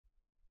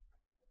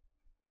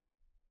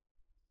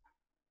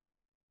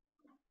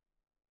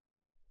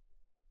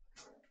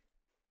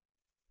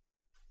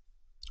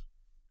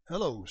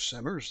Hello,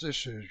 Simmers.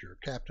 This is your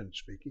captain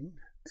speaking,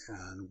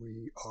 and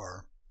we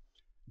are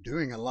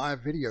doing a live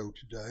video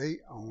today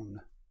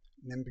on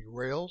NIMBY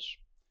Rails.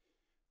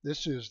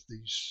 This is the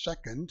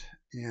second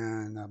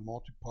in a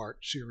multi-part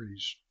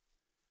series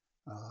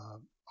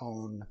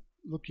on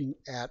looking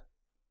at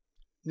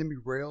NIMBY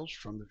Rails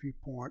from the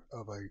viewpoint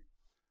of a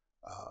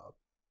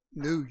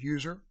new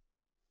user.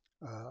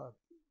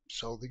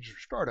 So these are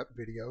startup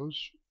videos.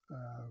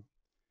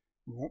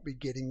 We won't be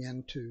getting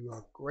into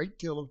a great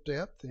deal of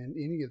depth in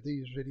any of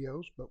these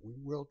videos, but we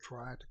will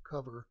try to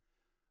cover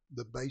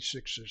the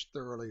basics as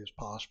thoroughly as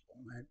possible.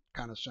 That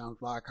kind of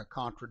sounds like a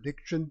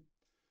contradiction,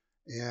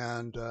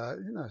 and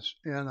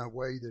in a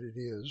way that it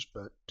is,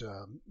 but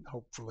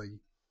hopefully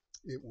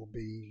it will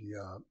be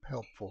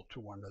helpful to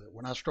one another.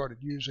 When I started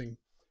using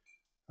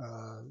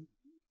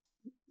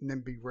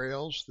NIMBY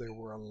Rails, there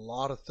were a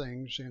lot of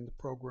things in the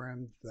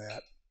program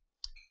that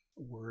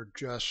were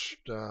just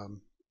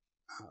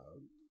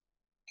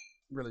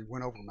really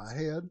went over my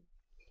head,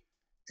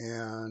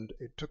 and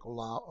it took a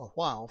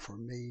while for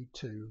me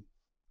to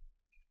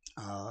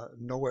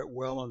know it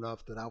well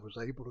enough that I was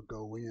able to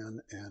go in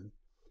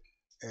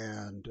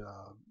and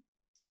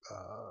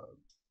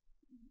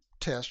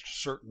test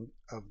certain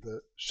of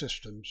the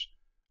systems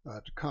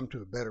to come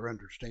to a better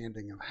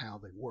understanding of how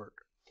they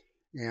work.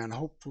 And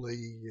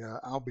hopefully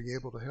I'll be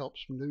able to help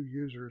some new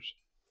users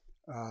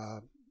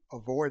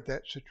avoid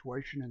that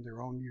situation in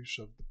their own use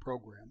of the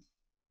program.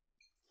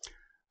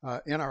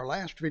 In our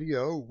last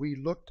video, we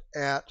looked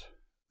at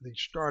the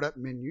startup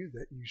menu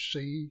that you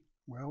see.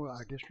 Well,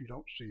 I guess you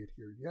don't see it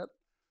here yet.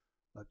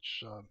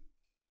 Let's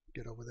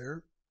get over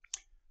there.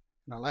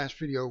 In our last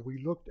video,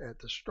 we looked at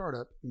the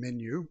startup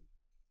menu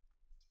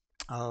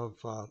of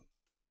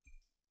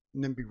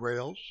NIMBY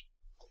Rails,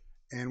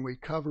 and we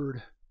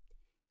covered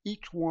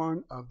each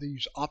one of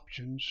these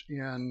options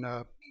in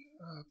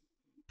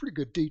pretty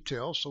good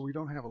detail, so we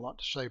don't have a lot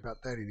to say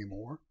about that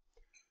anymore.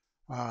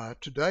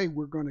 Today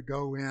we're going to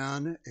go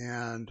in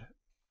and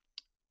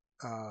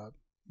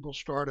we'll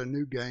start a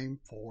new game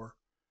for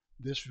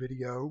this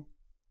video,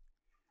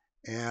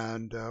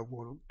 and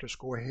we'll just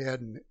go ahead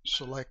and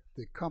select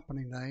the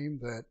company name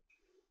that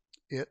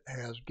it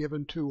has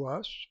given to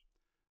us.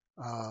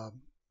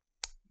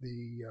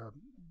 We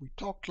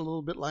talked a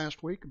little bit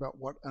last week about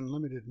what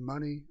unlimited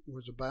money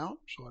was about,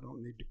 so I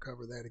don't need to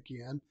cover that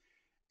again,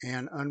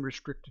 and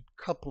unrestricted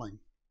coupling.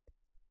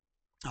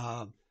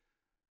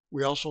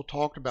 We also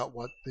talked about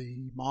what the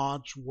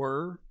mods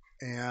were,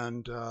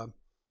 and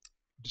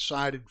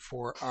decided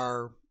for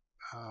our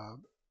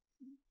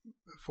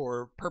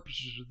for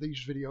purposes of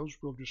these videos,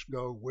 we'll just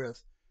go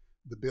with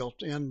the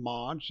built-in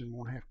mods and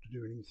won't have to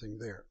do anything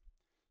there.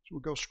 So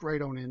we'll go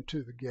straight on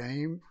into the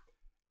game,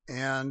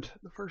 and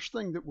the first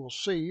thing that we'll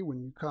see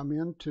when you come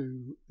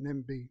into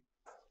NIMBY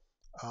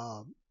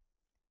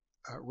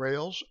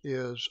Rails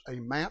is a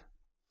map.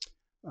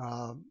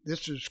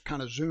 This is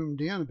kind of zoomed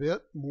in a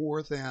bit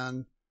more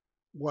than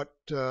what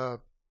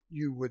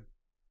you would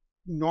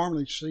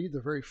normally see the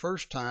very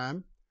first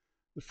time.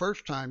 The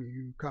first time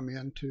you come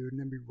into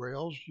NIMBY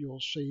Rails,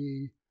 you'll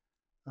see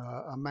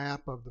a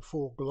map of the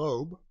full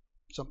globe,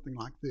 something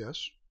like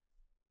this.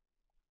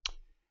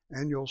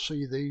 And you'll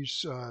see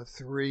these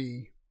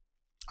three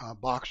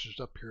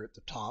boxes up here at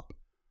the top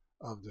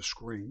of the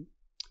screen.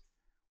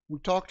 We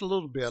talked a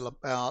little bit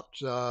about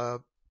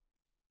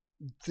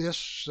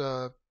this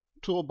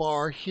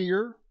toolbar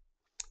here,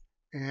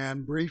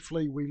 and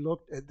briefly we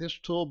looked at this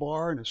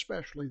toolbar and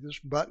especially this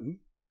button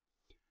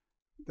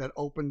that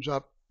opens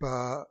up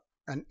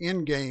an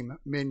in-game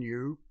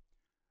menu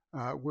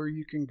where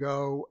you can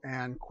go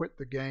and quit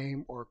the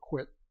game or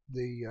quit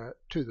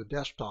to the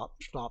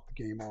desktop, stop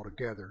the game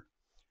altogether.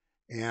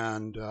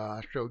 And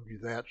I showed you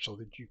that so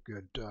that you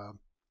could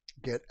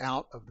get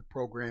out of the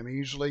program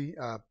easily.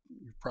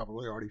 You've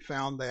probably already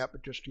found that,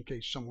 but just in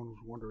case someone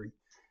was wondering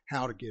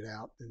how to get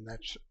out, then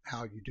that's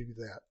how you do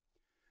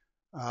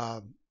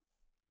that.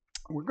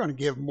 We're going to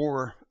give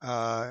more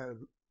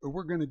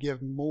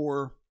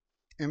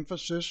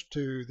emphasis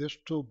to this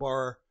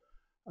toolbar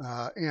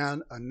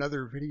in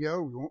another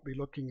video. We won't be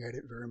looking at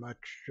it very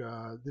much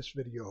this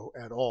video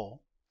at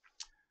all.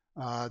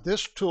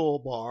 This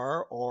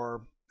toolbar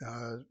or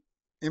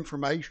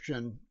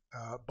information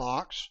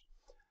box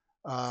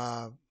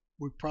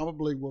we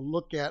probably will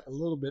look at a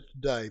little bit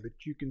today, but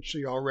you can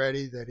see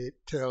already that it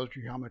tells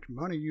you how much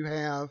money you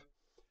have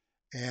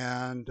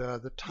and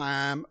the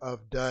time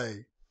of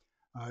day.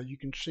 You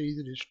can see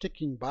that it's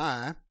ticking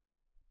by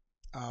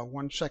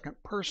 1 second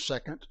per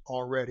second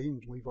already,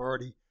 and we've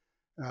already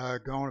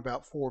gone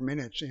about 4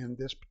 minutes in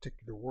this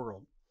particular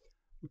world.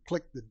 We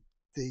click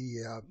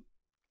the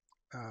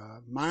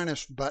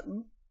minus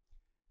button,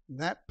 and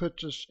that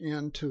puts us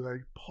into a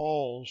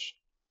pause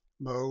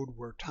mode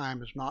where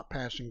time is not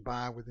passing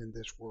by within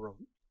this world.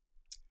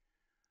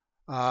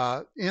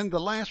 In the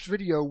last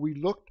video, we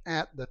looked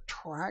at the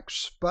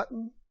tracks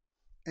button,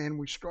 and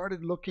we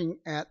started looking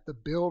at the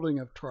building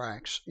of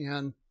tracks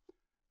in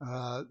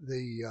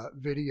the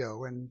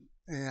video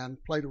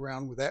and played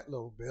around with that a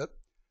little bit.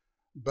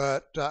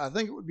 but I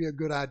think it would be a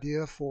good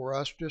idea for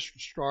us just to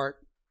start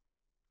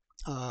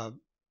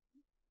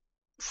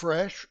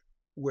fresh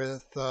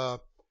with the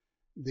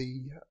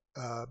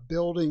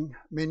building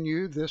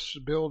menu, this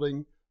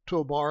building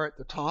toolbar at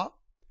the top.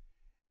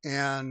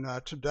 And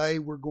today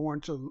we're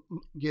going to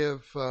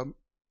give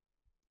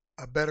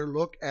a better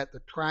look at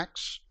the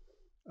tracks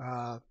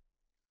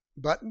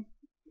button,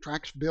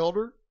 tracks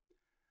builder.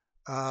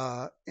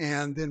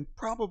 And then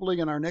probably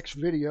in our next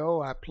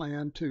video, I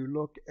plan to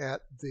look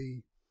at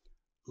the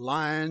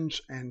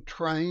lines and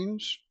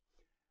trains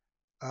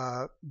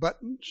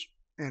buttons.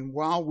 And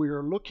while we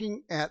are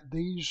looking at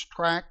these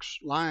tracks,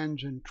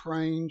 lines, and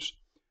trains,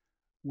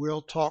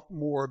 we'll talk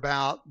more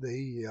about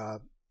the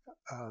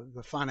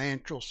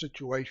financial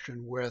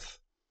situation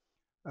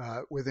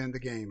within the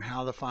game,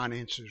 how the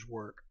finances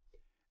work.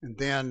 And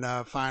then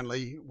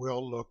finally,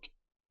 we'll look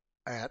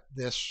at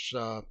this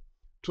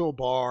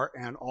toolbar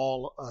and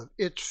all of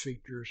its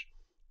features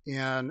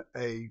in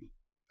a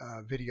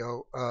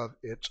video of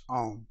its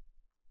own.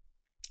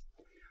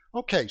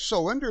 Okay,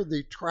 so under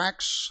the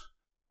tracks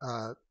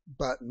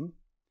button,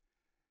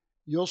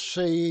 you'll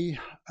see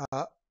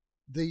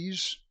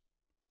these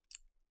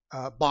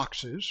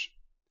boxes.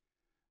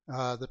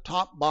 The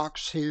top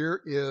box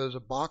here is a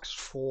box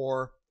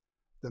for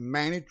the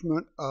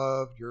management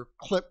of your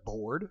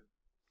clipboard,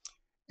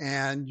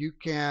 and you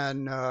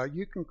can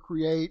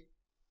create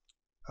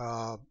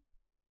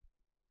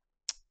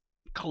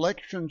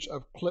collections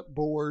of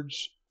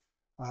clipboards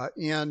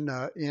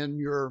in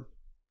your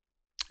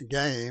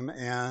game,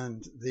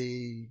 and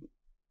the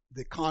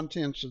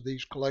contents of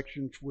these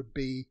collections would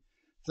be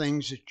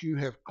things that you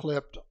have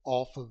clipped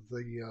off of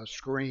the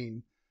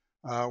screen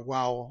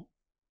while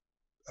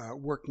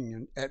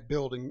working at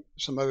building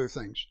some other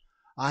things.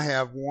 I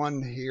have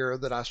one here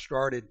that I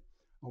started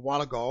a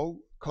while ago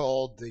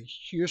called the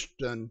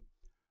Houston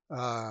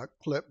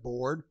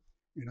clipboard,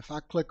 and if I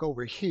click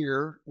over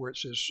here where it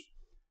says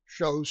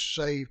show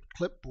saved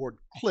clipboard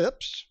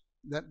clips,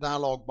 that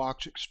dialog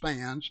box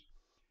expands,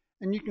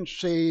 and you can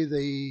see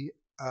the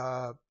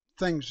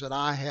things that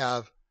I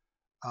have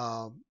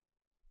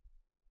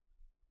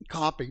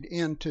copied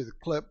into the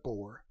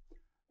clipboard.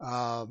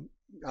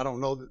 I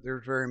don't know that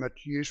there's very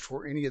much use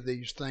for any of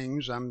these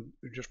things. I'm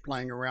just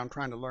playing around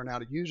trying to learn how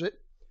to use it.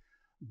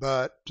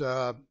 But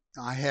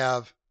I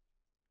have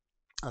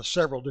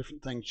several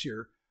different things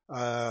here.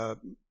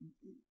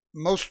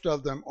 Most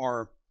of them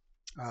are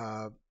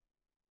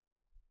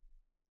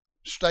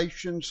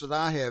stations that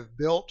I have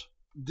built,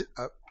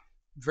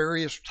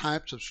 various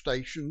types of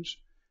stations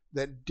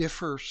that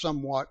differ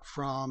somewhat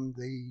from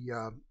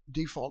the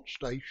default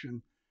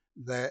station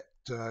that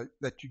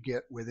you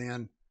get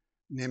within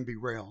NIMBY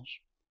Rails.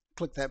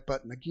 Click that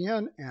button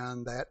again,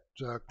 and that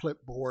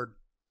clipboard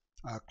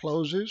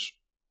closes.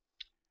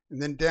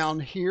 And then down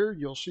here,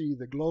 you'll see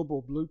the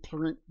global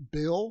blueprint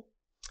bill,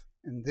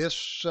 and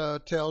this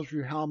tells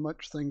you how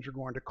much things are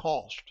going to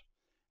cost.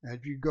 As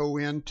you go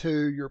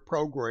into your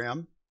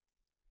program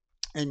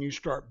and you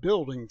start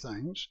building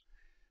things,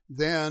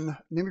 then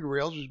NIMBY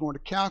Rails is going to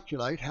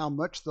calculate how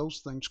much those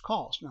things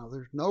cost. Now,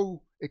 there's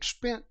no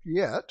expense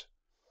yet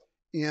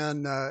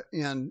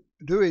in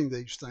doing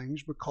these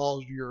things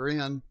because you're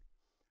in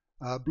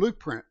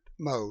blueprint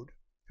mode.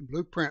 And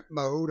blueprint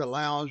mode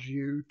allows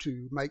you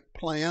to make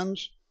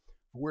plans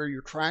for where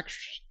your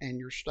tracks and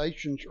your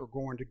stations are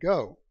going to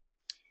go.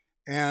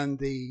 And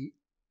the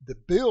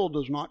bill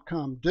does not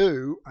come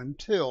due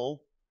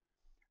until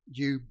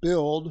you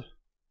build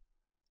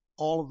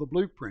all of the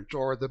blueprints,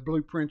 or the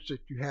blueprints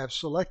that you have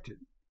selected.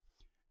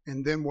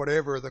 And then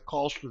whatever the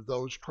cost of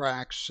those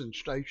tracks and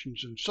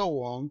stations and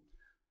so on,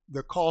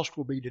 the cost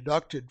will be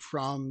deducted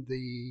from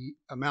the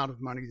amount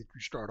of money that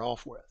you start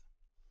off with.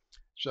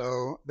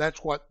 So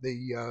that's what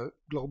the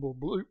global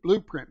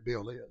blueprint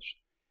bill is.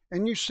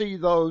 And you see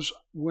those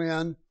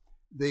when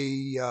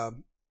the,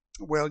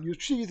 you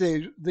see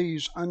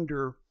these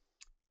under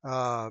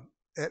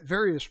at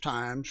various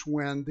times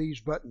when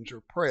these buttons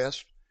are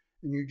pressed,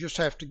 and you just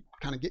have to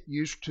kind of get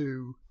used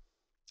to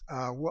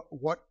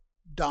what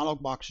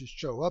dialog boxes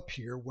show up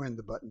here when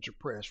the buttons are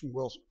pressed, and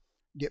we'll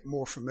get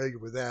more familiar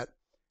with that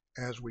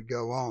as we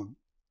go on.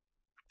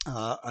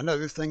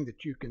 Another thing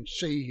that you can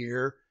see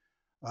here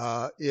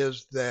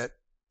is that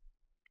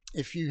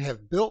if you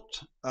have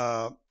built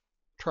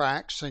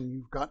tracks and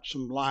you've got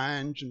some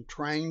lines and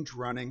trains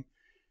running,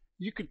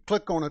 you could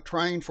click on a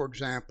train, for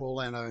example,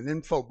 and an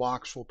info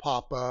box will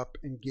pop up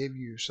and give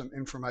you some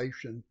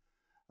information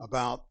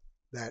about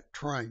that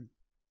train.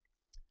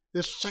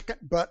 This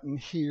second button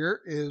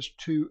here is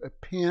to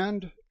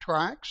append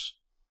tracks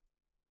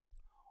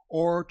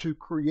or to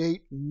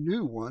create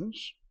new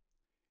ones,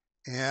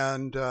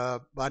 and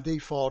by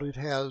default it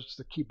has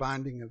the key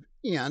binding of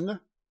N,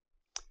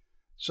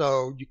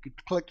 so you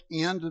could click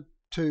N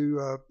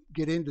to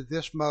get into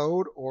this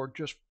mode, or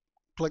just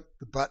click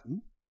the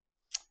button.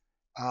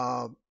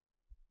 To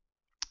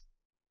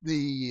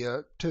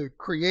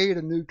create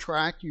a new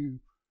track, you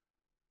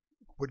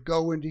would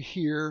go into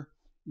here,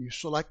 you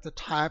select the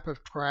type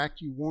of track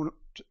you want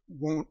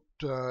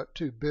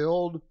to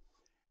build,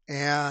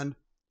 and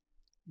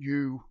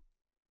you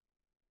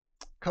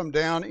come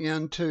down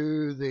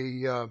into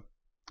the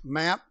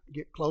map,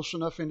 get close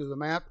enough into the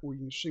map where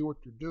you can see what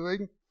you're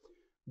doing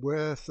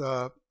with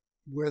the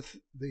with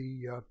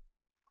the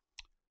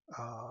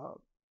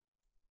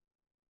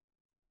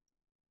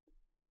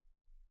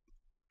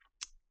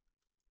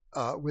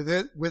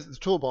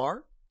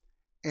toolbar,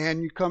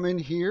 and you come in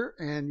here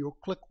and you'll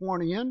click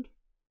one end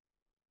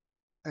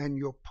and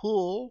you'll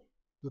pull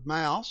the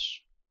mouse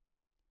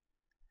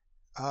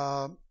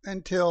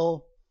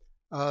until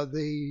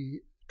the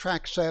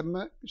track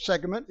segment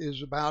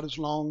is about as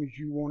long as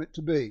you want it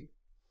to be,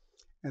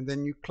 and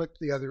then you click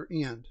the other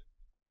end.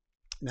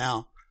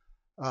 Now,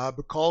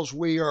 because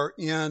we are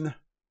in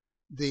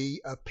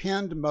the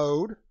append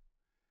mode,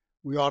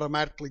 we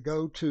automatically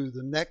go to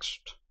the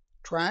next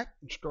track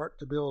and start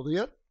to build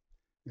it,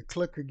 and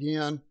click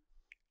again,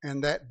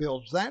 and that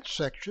builds that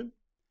section,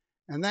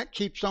 and that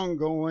keeps on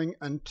going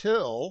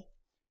until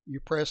you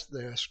press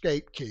the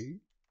escape key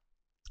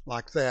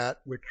like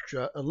that, which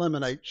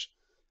eliminates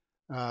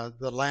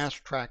the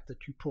last track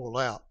that you pull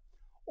out.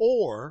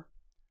 Or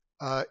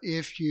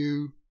if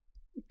you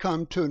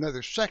come to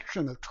another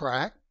section of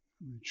track,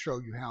 let me show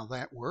you how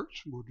that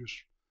works. We'll just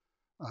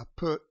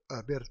put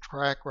a bit of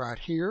track right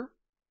here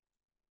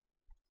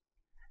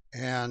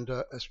and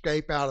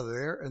escape out of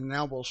there, and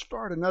now we'll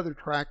start another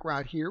track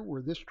right here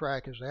where this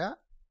track is at.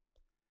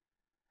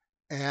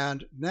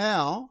 And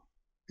now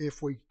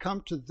if we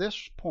come to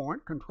this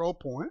point, control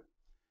point,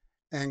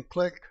 and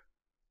click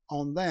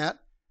on that,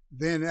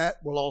 then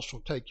that will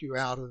also take you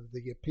out of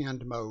the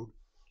append mode,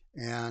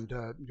 and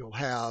you'll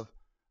have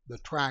the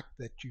track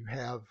that you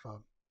have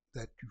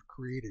that you've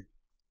created.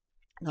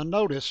 Now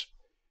notice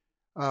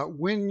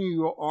when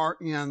you are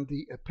in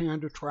the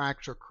append to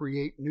tracks or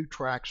create new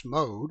tracks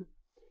mode,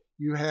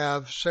 you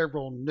have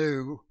several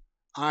new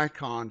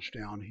icons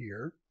down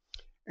here,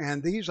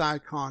 and these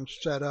icons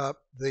set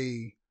up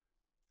the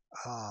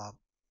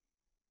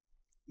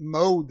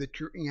mode that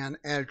you're in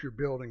as you're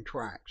building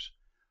tracks.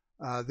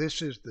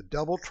 This is the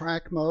double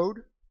track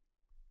mode.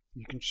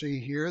 You can see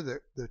here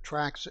that the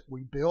tracks that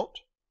we built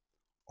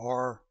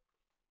are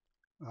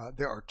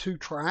there are two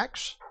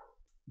tracks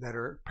that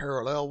are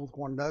parallel with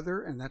one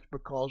another, and that's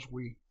because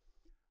we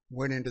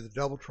went into the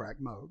double track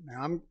mode.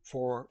 Now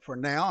for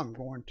now I'm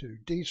going to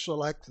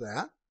deselect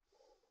that,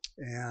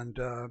 and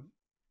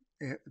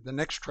the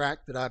next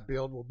track that I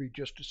build will be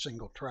just a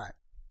single track.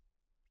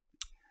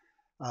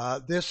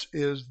 This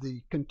is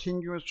the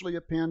continuously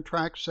append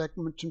track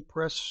segments and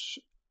press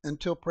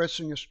until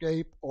pressing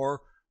escape,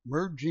 or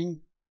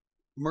merging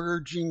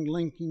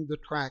linking the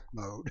track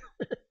mode.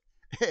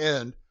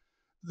 And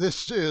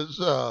this is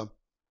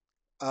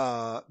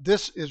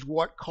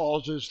what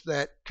causes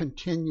that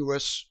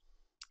continuously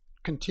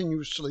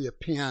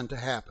append to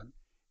happen.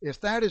 If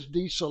that is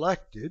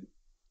deselected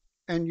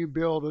and you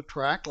build a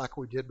track like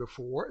we did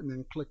before and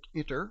then click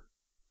enter,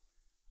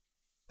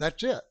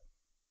 that's it.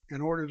 In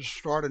order to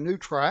start a new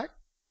track,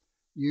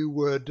 you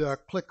would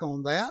click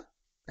on that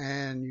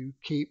and you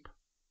keep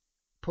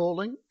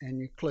pulling and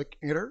you click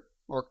enter,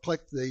 or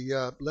click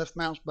the left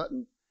mouse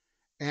button,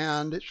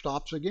 and it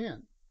stops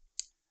again.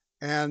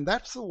 And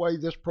that's the way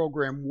this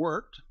program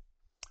worked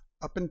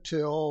up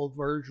until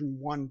version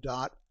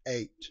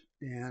 1.8.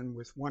 And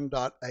with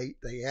 1.8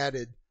 they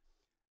added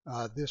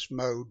this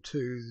mode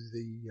to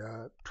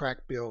the track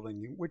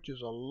building, which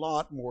is a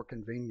lot more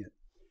convenient.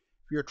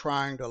 If you're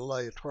trying to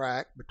lay a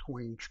track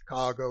between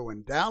Chicago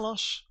and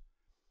Dallas,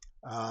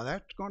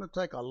 that's going to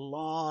take a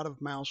lot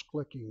of mouse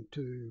clicking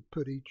to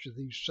put each of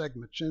these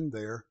segments in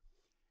there.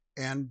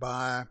 And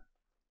by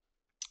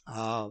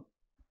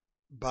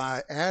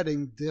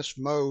adding this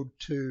mode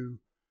to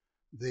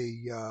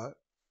the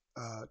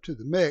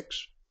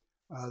mix,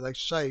 they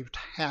saved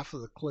half of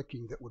the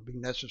clicking that would be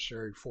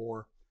necessary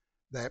for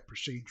that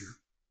procedure.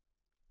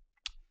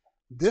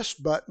 This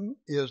button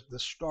is the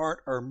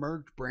start or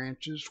merge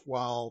branches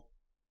while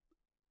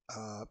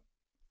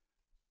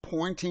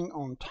pointing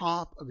on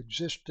top of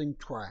existing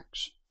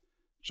tracks.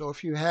 So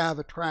if you have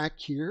a track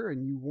here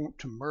and you want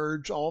to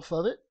merge off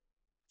of it,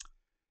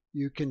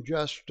 you can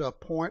just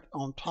point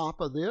on top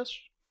of this,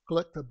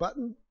 click the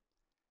button,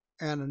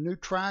 and a new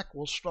track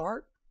will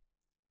start,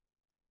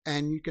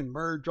 and you can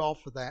merge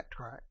off of that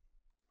track.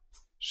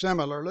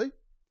 Similarly,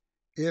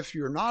 if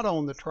you're not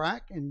on the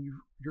track and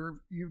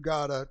you've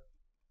got a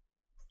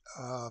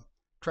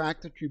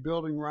track that you're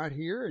building right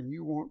here and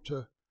you want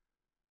to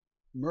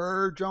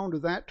merge onto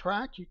that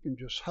track, you can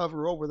just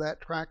hover over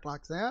that track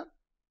like that,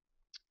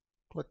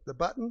 click the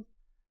button,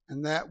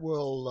 and that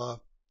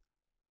will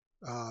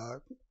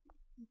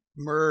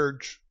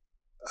merge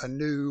a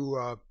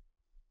new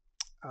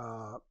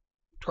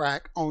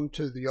track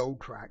onto the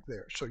old track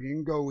there. So you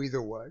can go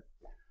either way.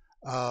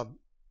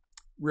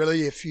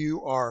 Really, if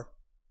you are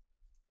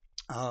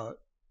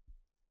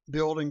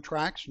building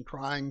tracks and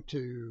trying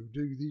to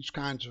do these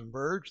kinds of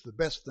merge, the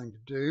best thing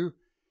to do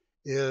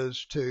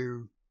is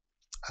to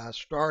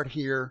start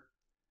here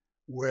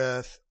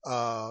with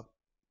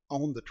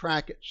on the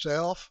track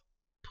itself,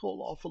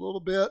 pull off a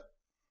little bit,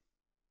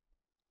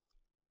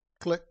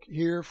 click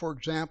here for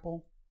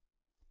example,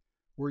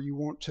 where you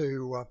want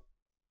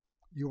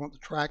the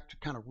track to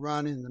kind of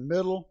run in the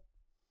middle.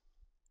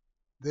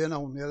 Then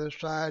on the other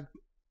side,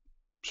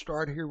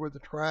 start here with the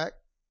track,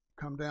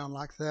 come down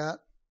like that,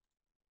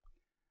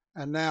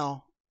 and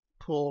now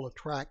pull a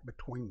track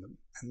between them.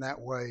 And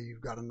that way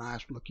you've got a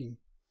nice looking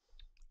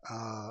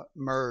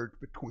merge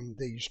between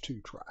these two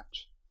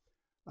tracks.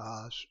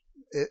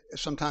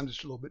 Sometimes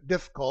it's a little bit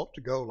difficult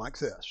to go like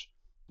this,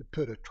 to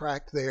put a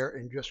track there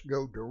and just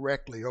go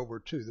directly over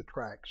to the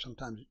track.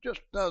 Sometimes it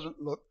just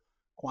doesn't look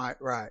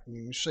quite right. And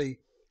you can see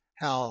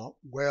how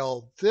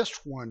well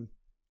this one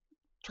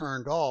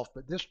turned off,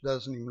 but this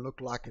doesn't even look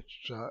like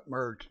it's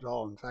merged at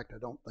all. In fact, I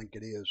don't think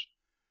it is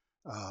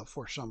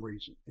for some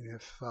reason.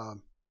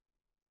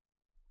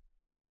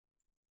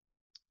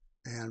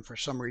 And for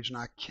some reason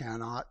I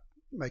cannot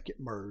make it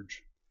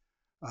merge.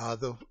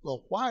 The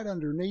white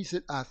underneath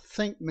it, I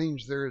think,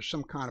 means there is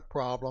some kind of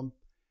problem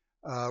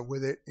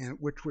with it, and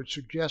which would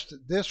suggest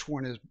that this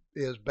one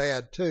is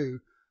bad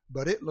too,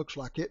 but it looks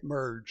like it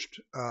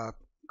merged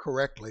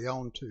correctly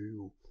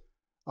onto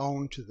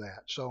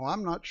that. So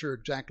I'm not sure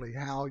exactly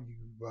how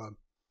you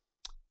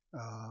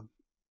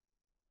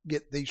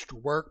get these to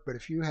work, but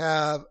if you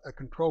have a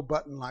control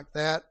button like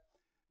that,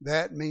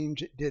 that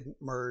means it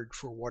didn't merge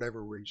for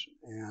whatever reason.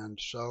 And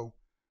so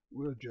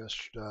we'll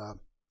just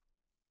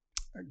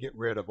get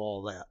rid of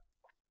all that.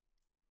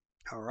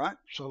 All right,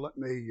 so let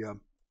me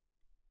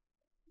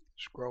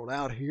scroll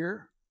out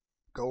here,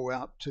 go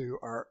out to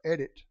our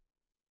edit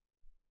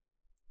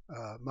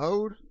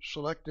mode,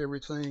 select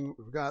everything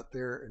we've got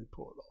there and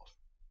pull it off.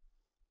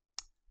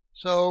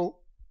 So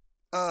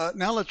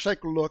now let's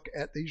take a look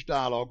at these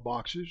dialog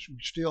boxes. We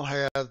still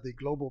have the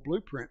global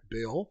blueprint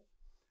bill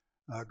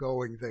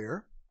going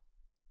there.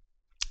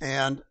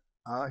 And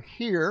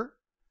here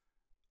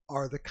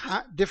are the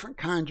different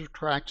kinds of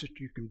tracks that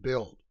you can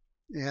build.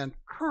 And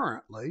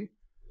currently,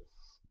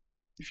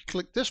 if you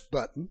click this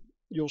button,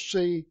 you'll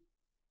see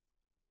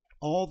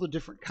all the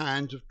different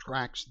kinds of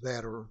tracks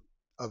that are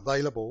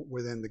available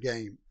within the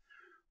game.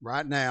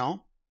 Right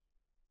now,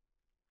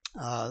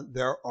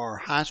 there are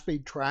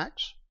high-speed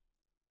tracks,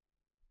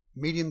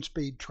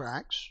 medium-speed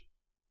tracks,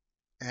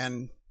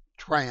 and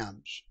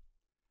trams.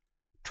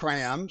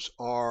 Trams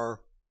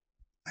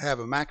have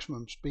a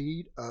maximum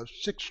speed of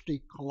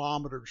 60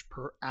 kilometers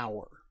per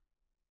hour.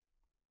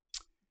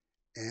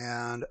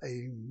 And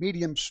a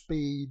medium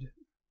speed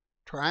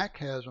track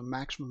has a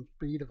maximum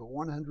speed of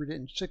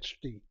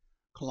 160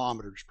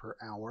 kilometers per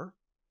hour.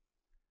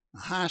 A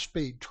high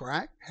speed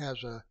track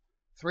has a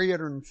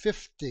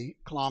 350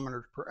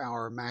 kilometers per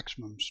hour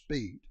maximum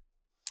speed.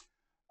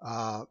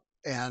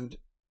 And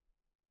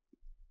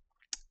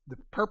the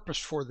purpose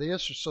for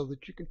this is so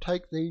that you can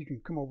take these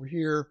and come over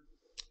here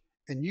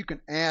and you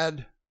can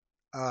add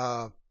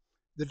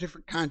the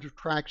different kinds of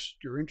tracks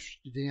that you're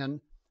interested in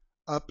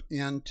up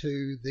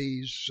into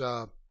these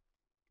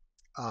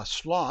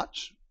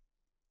slots,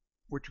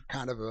 which are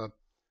kind of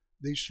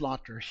these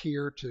slots are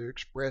here to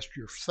express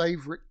your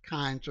favorite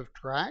kinds of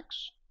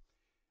tracks.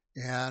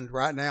 And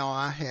right now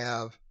I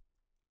have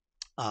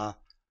a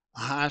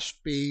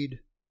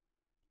high-speed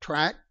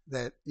track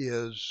that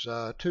is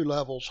 2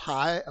 levels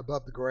high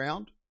above the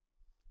ground,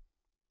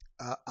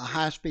 a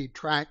high-speed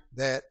track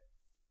that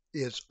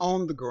is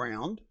on the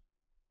ground,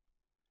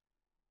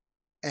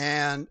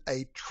 and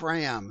a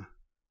tram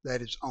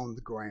that is on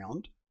the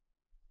ground,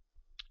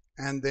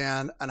 and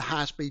then a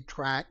high-speed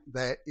track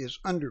that is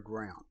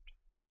underground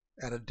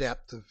at a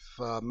depth of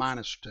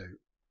 -2.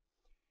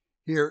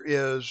 Here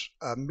is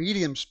a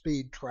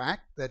medium-speed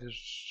track that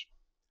is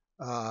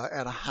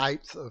at a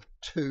height of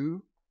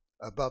 2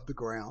 above the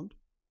ground,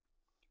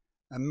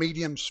 a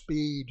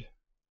medium-speed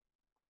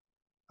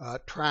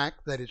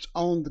track that is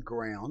on the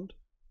ground,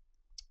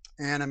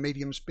 and a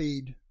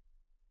medium-speed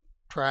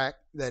track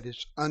that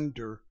is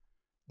under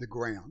the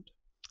ground.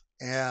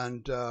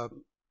 And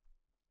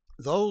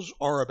those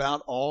are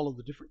about all of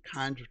the different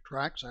kinds of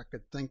tracks I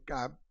could think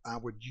I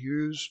would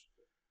use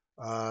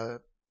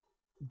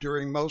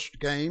during most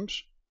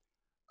games.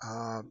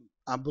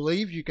 I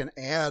believe you can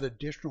add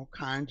additional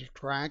kinds of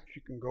tracks.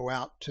 You can go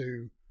out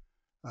to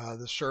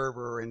the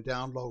server and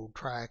download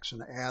tracks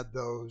and add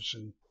those,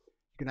 and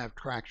you can have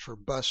tracks for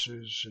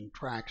buses and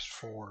tracks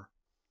for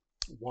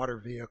water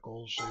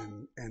vehicles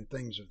and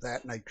things of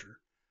that nature.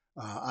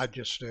 I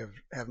just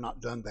have not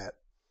done that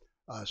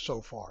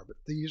so far, but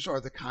these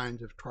are the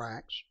kinds of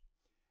tracks.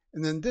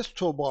 And then this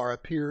toolbar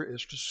up here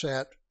is to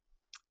set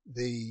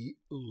the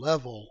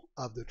level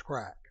of the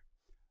track.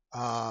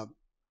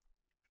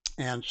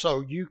 And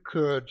so you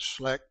could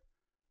select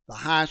the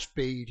high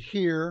speed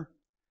here.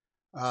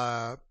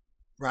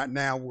 Right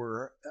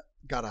now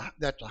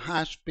that's a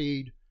high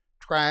speed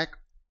track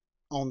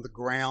on the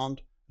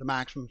ground, the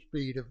maximum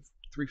speed of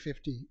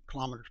 350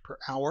 kilometers per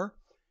hour.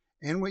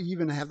 And we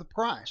even have the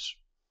price.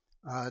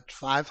 It's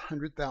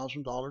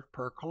 $500,000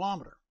 per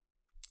kilometer.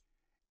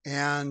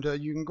 And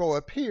you can go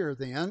up here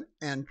then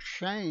and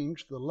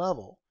change the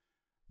level.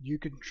 You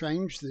can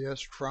change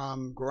this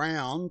from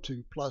ground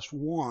to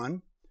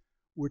 +1,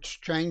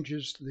 which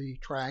changes the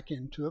track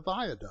into a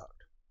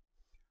viaduct.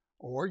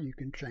 or you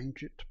can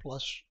change it to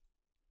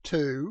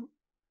 +2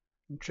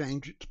 and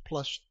change it to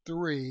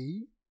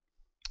 +3.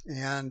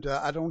 And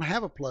I don't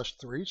have a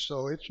 +3,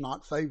 so it's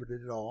not favored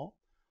at all.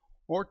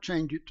 Or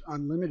change it to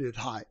unlimited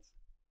height.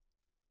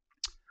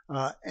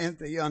 And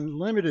the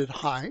unlimited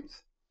height,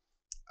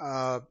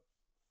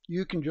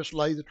 you can just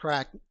lay the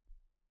track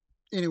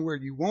anywhere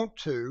you want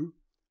to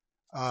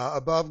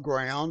above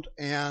ground,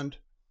 and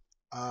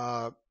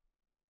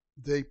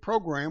the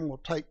program will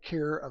take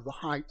care of the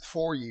height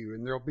for you,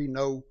 and there'll be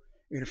no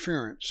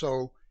interference.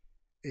 So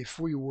if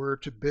we were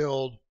to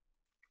build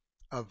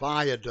a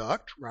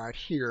viaduct right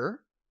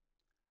here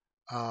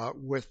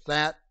with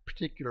that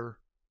particular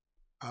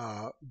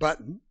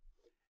button,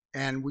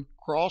 and we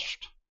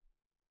crossed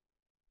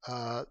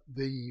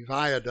the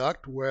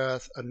viaduct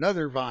with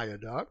another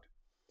viaduct,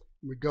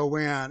 we go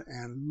in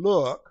and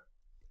look,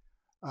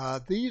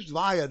 these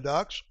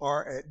viaducts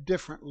are at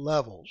different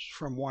levels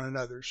from one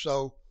another.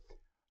 So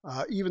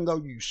even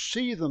though you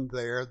see them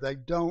there, they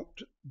don't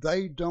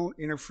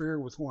interfere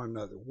with one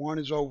another. One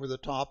is over the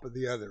top of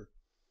the other.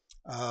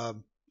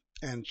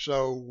 And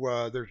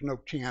so there's no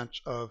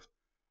chance of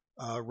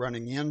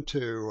running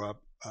into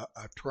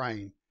a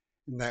train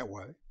in that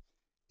way.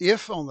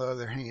 If, on the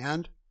other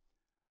hand,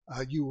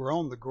 you were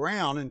on the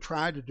ground and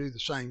tried to do the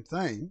same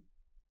thing,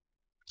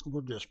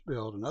 we'll just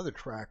build another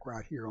track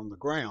right here on the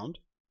ground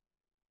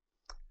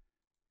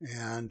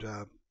and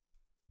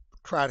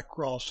try to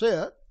cross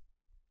it.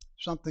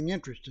 Something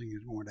interesting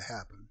is going to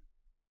happen.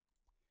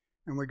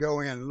 And we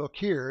go in and look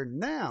here.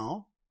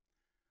 Now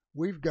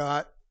we've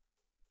got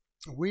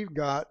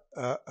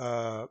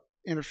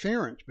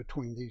interference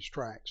between these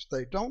tracks.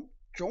 They don't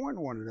join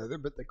one another,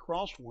 but they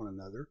cross one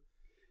another.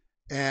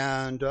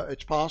 And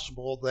it's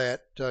possible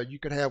that you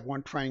could have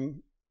one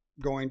train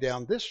going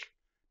down this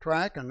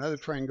track, another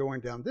train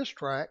going down this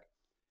track,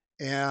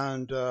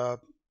 and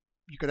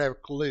you could have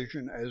a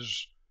collision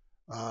as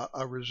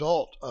a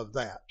result of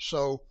that.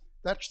 So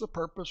that's the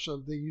purpose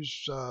of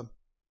these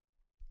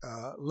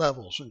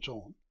levels and so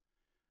on.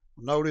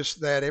 Notice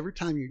that every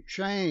time you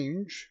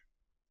change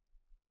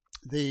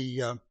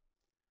the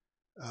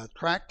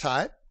track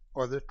type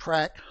or the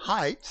track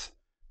height,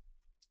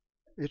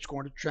 it's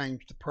going to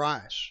change the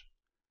price.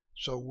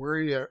 So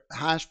we're at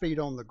high speed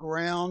on the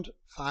ground,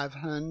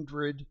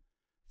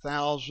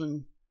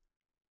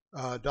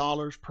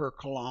 $500,000 per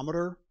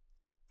kilometer.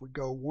 If we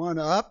go one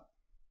up,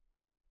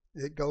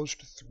 it goes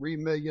to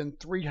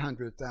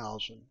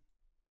 $3,300,000.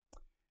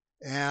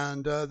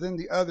 And then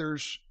the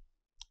others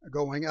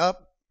going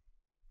up,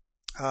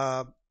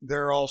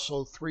 they're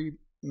also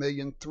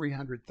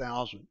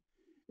 $3,300,000.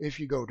 If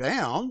you go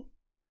down,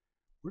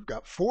 we've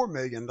got $4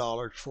 million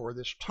for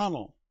this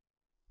tunnel.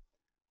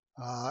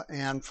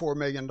 And $4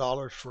 million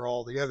for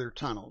all the other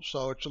tunnels.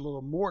 So it's a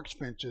little more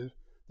expensive.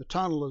 The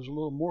tunnel is a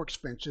little more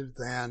expensive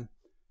than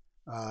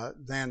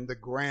the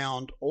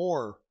ground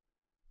or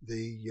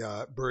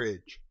the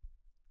bridge.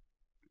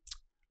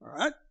 All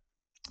right.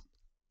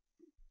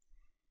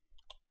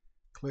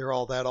 Clear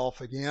all that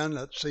off again.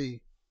 Let's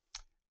see.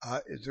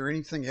 Is there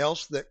anything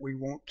else that we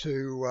want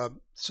to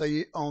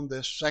say on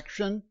this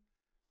section?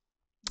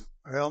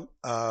 Well,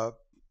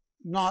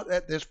 not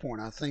at this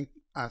point. I think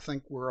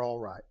we're all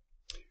right.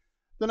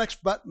 The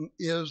next button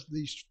is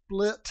the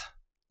split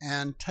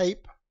and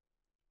tape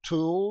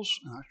tools.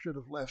 And I should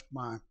have left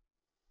my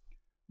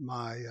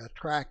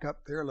track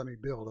up there. Let me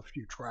build a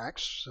few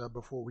tracks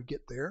before we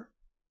get there.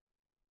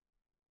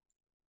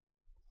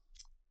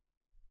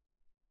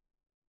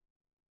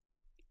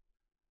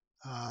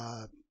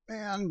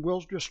 And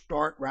we'll just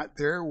start right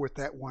there with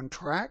that one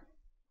track.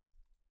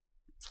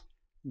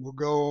 We'll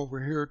go over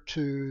here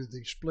to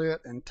the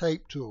split and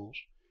tape tools.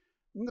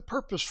 And the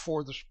purpose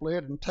for the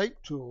split and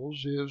tape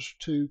tools is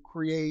to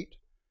create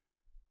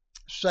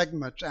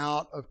segments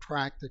out of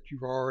track that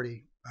you've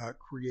already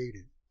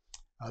created.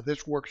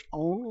 This works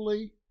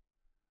only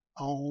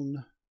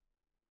on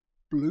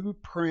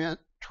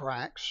blueprint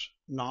tracks,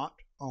 not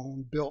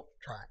on built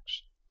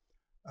tracks.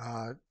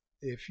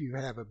 If you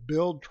have a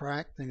build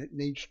track, then it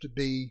needs to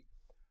be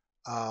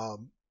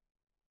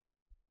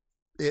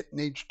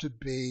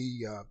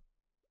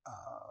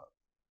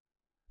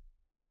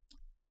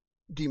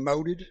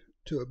demoted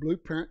to a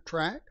blueprint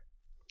track,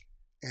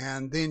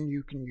 and then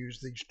you can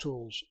use these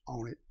tools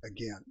on it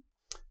again.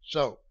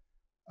 So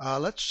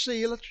let's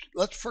see.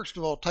 Let's first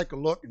of all take a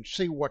look and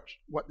see what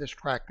this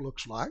track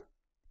looks like.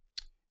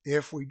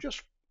 If we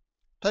just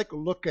take a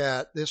look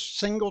at this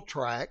single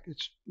track,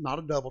 it's not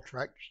a double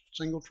track, just a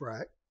single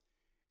track.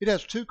 It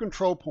has two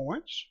control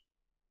points,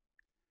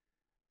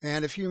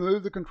 and if you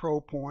move the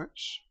control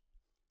points,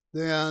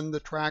 then the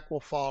track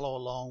will follow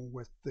along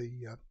with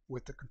the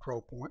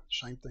control point. The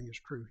same thing is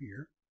true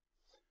here.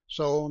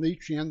 So on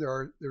each end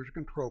there's a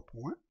control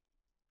point,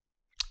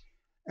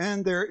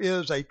 and there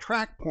is a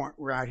track point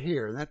right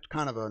here. And that's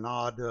kind of an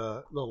odd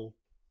little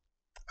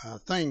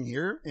thing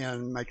here,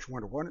 and makes you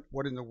wonder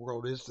what in the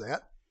world is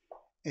that.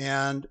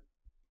 And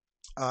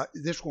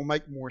this will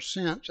make more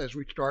sense as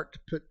we start to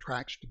put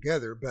tracks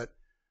together. But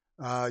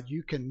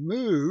you can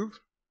move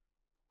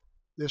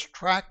this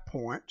track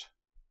point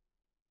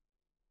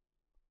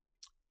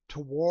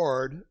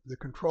toward the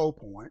control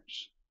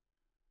points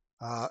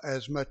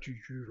as much as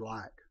you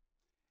like.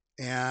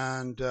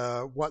 And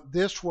what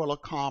this will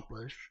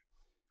accomplish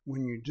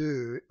when you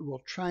do, it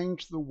will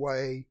change the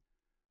way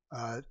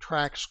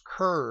tracks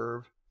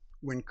curve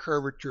when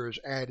curvature is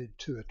added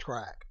to a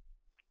track.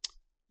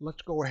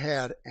 Let's go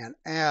ahead and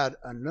add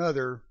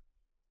another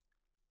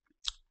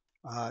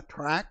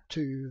track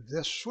to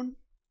this one,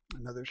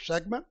 another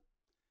segment.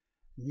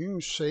 You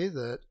can see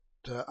that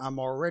I'm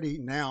already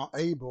now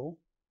able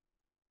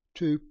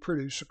to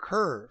produce a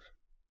curve.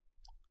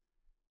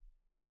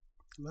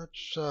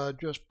 Let's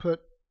just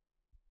put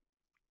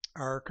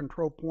our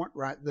control point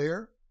right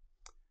there,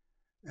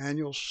 and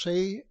you'll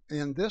see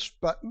in this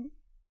button,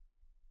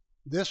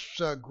 this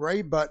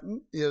gray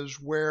button is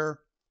where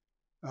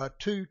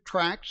two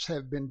tracks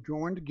have been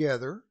joined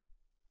together,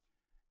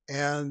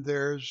 and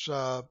there's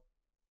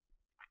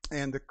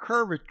and the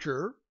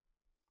curvature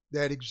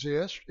that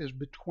exists is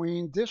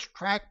between this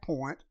track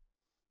point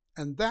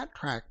and that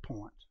track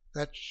point.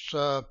 That's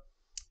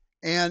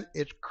and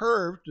it's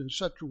curved in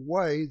such a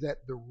way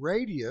that the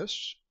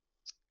radius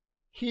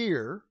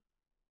here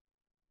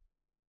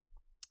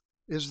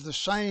is the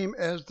same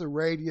as the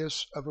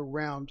radius of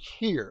around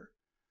here.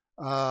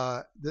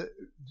 And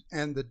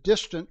the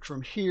distance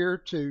from here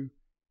to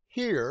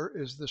here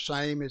is the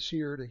same as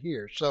here to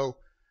here. So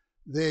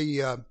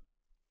the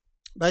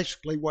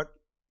basically what,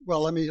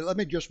 well, let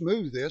me just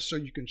move this so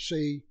you can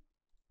see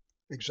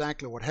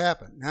exactly what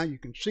happened. Now you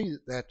can see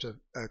that that's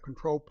a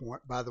control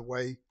point by the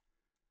way,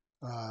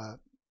 by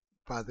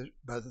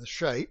the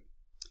shape.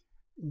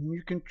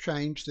 You can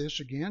change this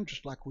again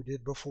just like we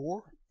did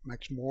before.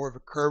 Makes more of a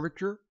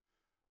curvature.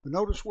 But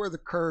notice where the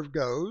curve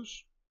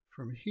goes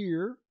from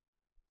here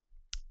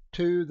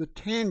to the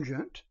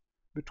tangent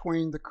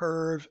between the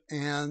curve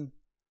and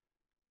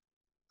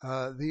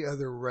the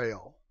other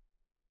rail.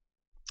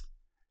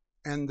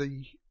 And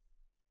the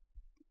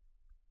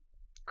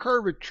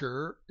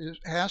curvature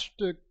has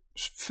to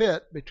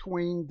fit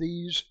between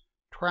these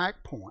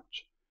track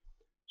points.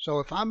 So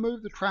if I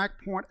move the track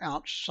point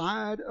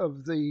outside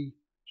of the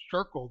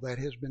circle that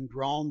has been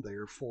drawn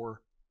there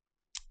for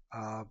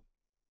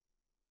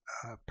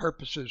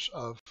purposes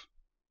of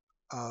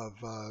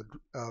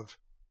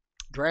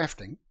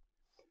drafting,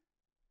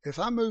 if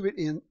I move it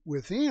in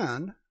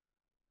within,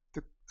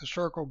 the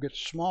circle gets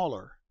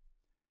smaller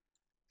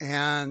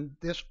and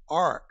this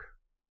arc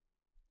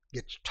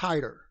gets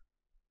tighter.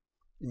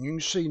 And you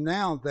can see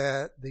now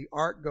that the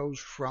arc goes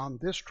from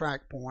this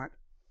track point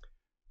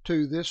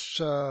to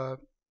this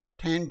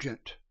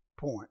tangent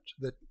point,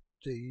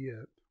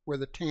 where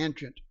the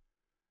tangent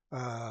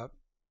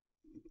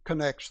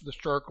connects the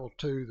circle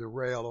to the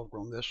rail over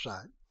on this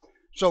side.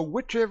 So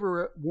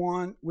whichever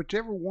one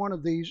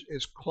of these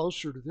is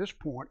closer to this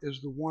point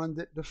is the one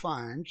that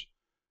defines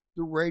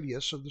the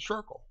radius of the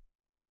circle.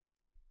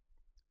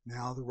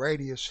 Now the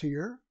radius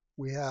here,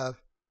 we have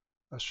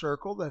a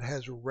circle that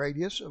has a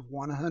radius of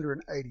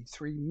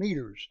 183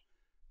 meters,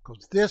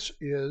 because this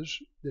is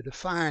the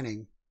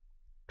defining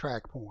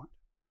track point.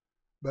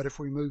 But if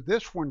we move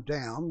this one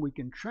down, we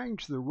can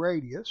change the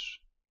radius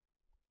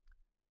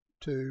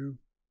to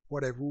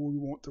whatever we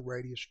want the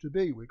radius to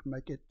be. We can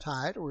make it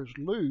tight or as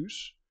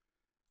loose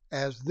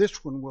as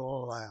this one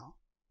will allow.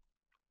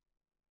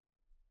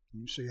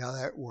 You see how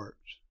that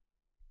works.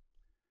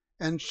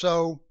 And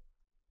so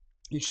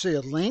you see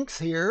a length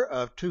here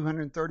of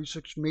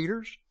 236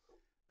 meters.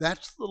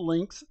 That's the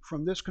length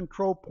from this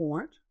control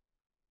point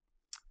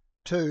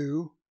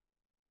to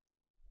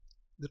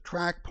the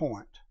track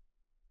point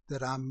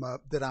that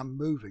I'm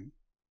moving.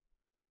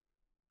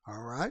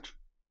 All right.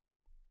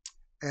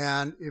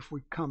 And if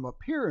we come up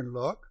here and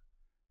look,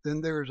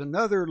 then there's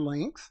another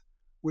length,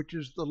 which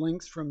is the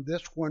length from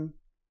this one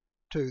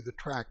to the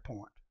track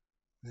point.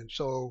 And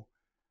so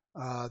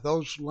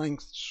those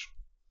lengths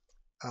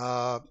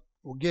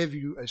will give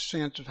you a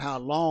sense of how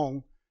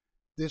long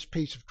this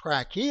piece of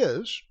track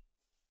is,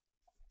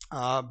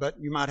 but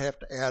you might have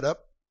to add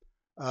up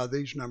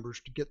these numbers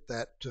to get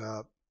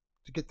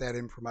that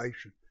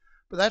information.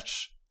 But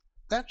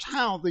that's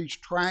how these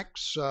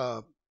tracks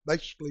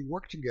basically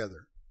work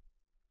together.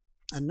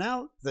 And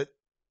now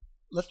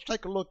let's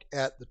take a look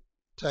at the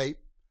tape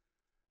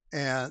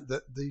and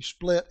the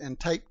split and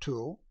tape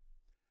tool.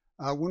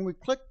 When we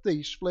click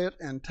the split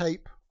and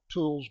tape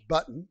tools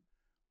button,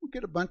 we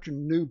get a bunch of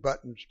new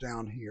buttons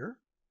down here.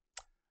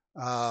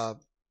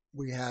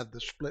 We have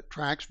the split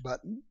tracks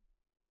button.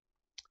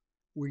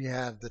 We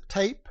have the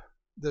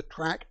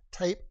track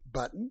tape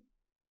button.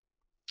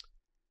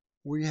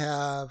 We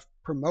have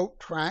promote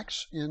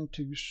tracks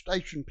into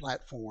station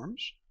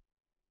platforms.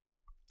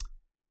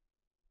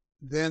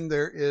 Then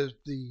there is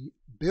the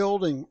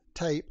building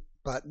tape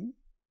button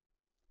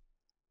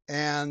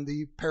and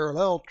the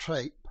parallel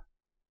track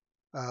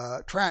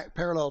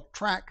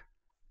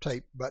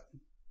tape button.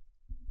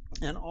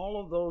 And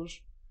all of those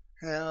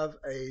have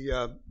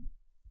a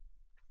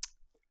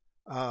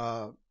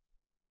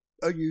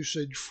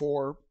usage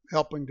for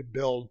helping to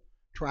build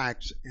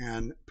tracks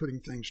and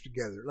putting things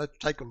together. Let's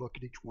take a look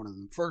at each one of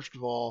them. First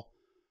of all,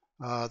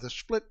 The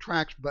split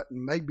tracks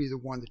button may be the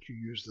one that you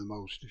use the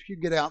most. If you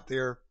get out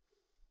there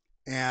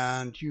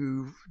and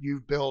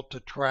you've built a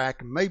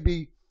track,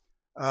 maybe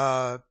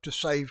to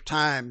save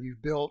time,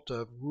 you've built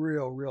a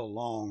real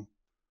long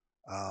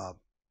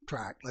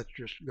track. Let's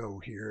just go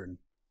here and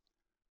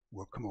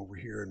we'll come over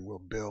here and we'll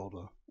build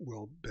a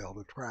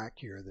track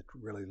here that's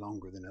really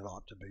longer than it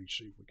ought to be.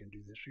 See if we can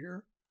do this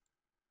here.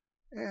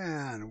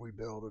 And we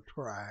build a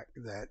track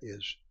that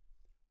is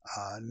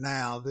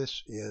now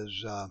this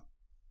is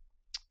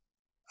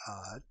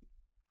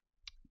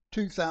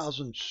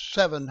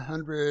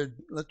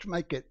 2,700. Let's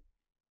make it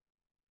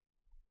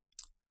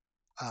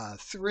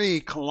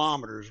 3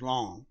 kilometers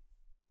long.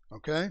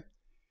 Okay.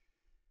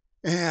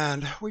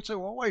 And we say,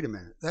 well, wait a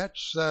minute.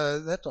 That's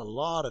a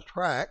lot of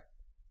track,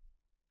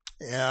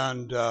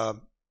 and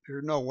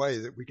there's no way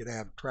that we could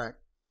have a track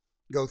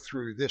go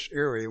through this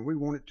area. We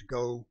want it to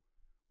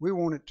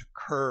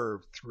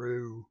curve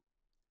through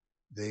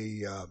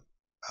the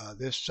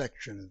this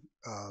section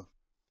of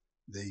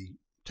the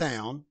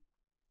town,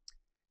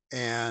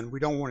 and we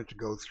don't want it to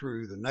go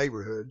through the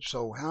neighborhood.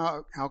 So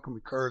how can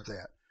we curve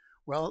that?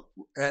 Well,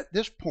 at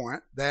this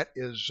point, that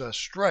is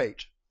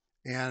straight,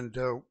 and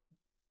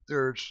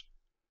there's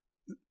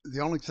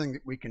the only thing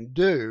that we can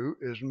do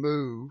is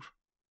move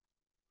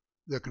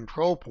the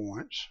control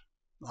points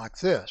like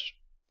this.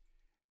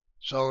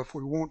 So if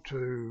we want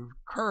to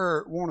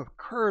curve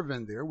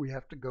in there, we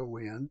have to go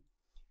in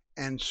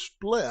and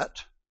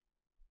split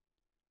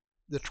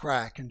the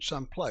track in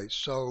some place.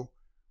 So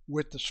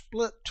with the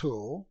split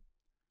tool,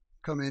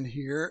 come in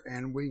here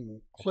and we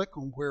can click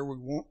on where we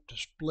want to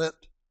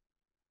split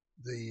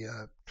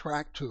the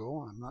track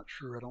tool. I'm not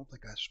sure, I don't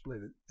think I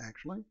split it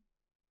actually.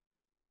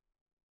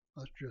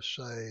 Let's just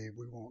say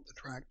we want the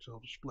track tool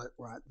to split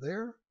right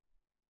there.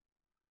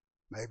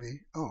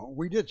 Maybe, oh,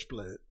 we did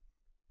split it.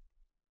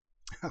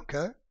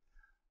 Okay,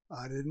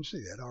 I didn't see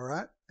that. All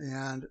right,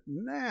 and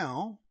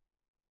now,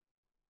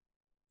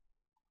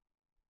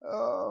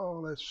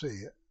 oh, let's see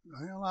it.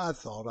 Well, I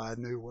thought I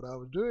knew what I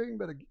was doing,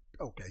 but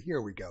okay,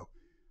 here we go.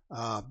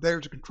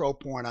 There's a control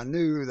point. I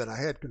knew that I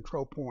had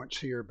control points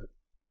here, but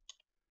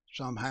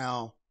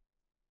somehow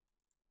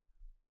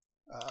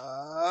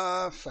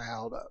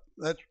fouled up.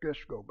 Let's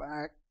just go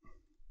back.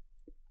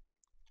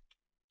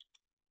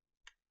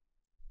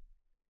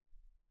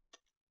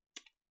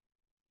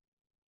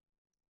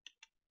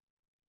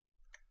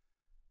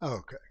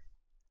 Okay,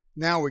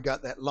 now we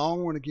got that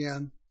long one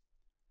again.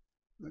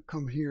 I'll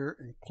come here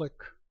and click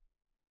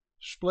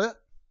split,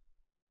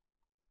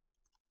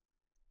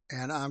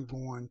 and I'm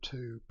going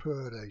to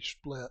put a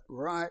split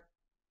right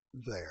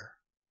there.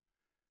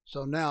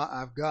 So now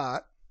I've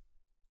got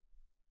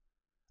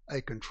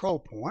a control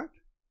point,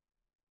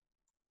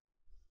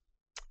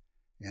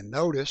 and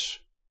notice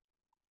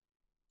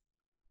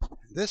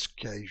in this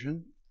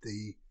occasion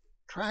the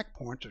track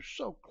points are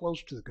so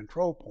close to the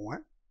control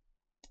point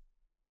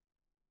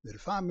that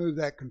if I move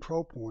that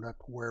control point up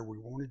to where we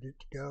wanted it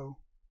to go,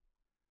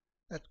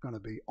 that's going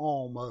to be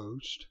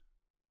almost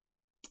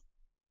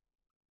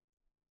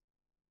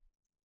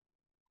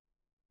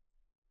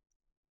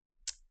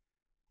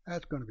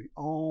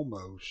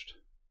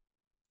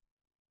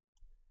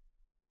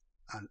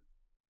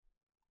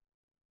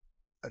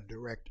a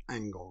direct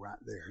angle right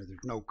there.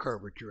 There's no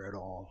curvature at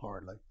all,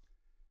 hardly.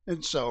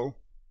 And so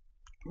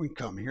we can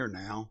come here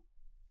now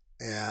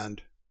and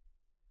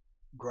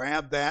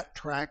grab that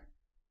track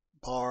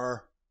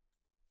bar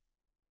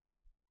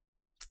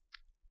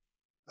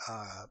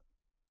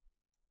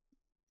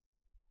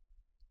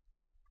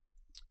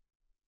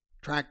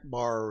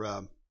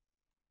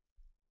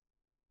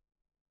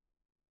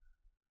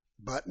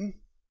button,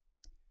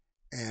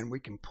 and we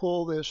can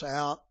pull this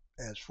out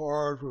as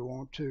far as we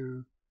want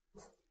to.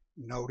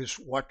 Notice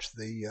what's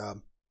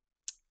the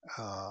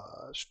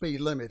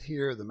speed limit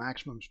here, the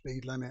maximum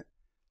speed limit.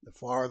 The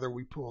farther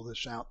we pull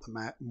this out,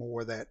 the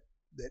more that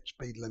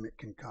speed limit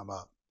can come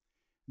up.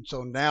 And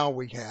so now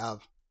we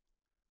have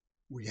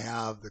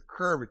the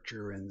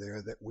curvature in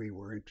there that we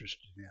were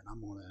interested in.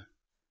 I'm going to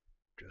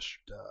just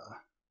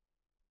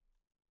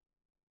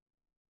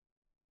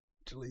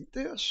delete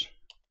this.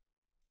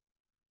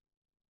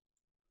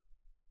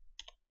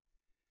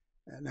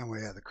 And then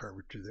we have the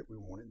curvature that we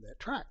want in that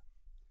track.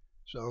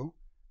 So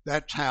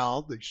that's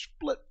how the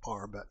split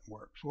bar button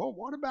works. Well,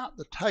 what about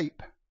the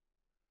tape?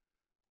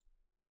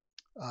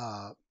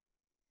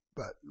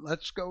 But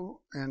let's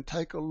go and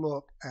take a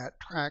look at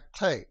track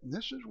tape. And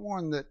this is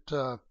one that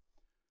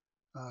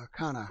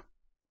kind of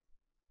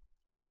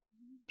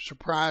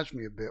surprised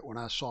me a bit when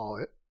I saw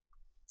it.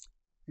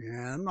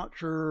 And I'm not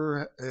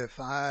sure if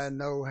I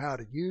know how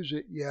to use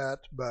it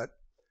yet, but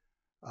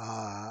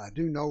I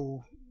do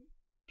know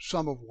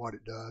some of what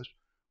it does.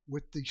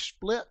 With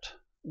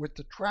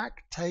the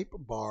track tape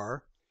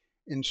bar,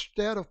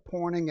 instead of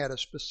pointing at a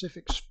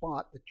specific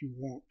spot that you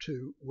want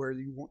to, where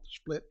you want the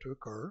split to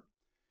occur,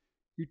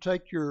 you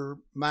take your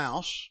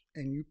mouse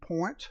and you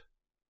point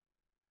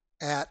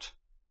at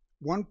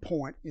one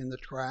point in the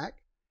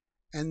track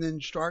and then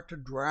start to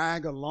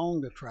drag along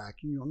the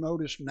track. And you'll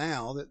notice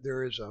now that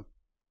there is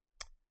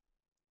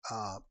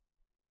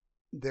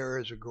there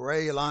is a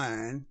gray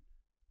line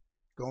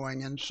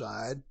going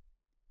inside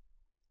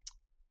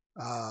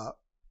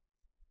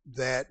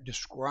that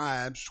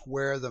describes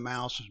where the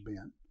mouse has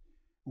been.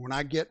 When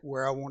I get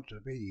where I want to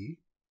be,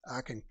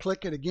 I can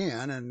click it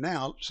again, and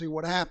now see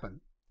what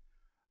happened.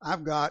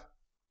 I've got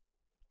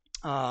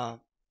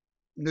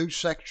new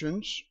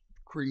sections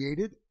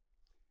created,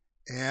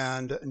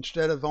 and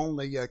instead of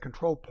only a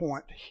control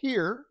point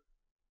here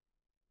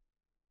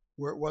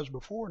where it was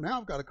before, now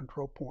I've got a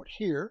control point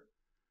here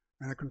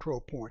and a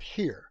control point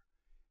here.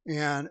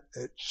 And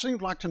it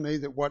seems like to me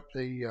that what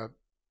the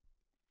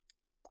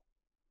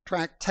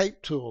track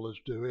tape tool is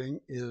doing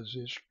is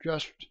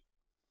just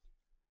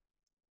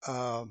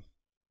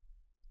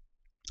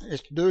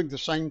it's doing the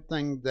same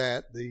thing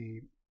that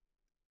the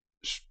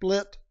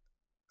split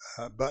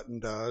button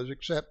does,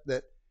 except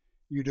that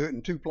you do it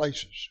in two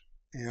places.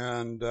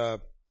 And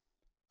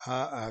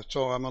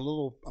so I'm a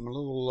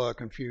little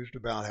confused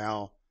about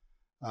how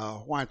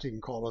why it's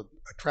even called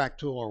a track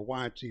tool, or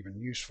why it's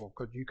even useful,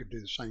 because you could do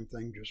the same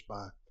thing just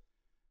by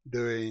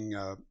doing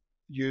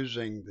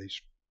using the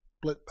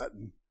split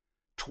button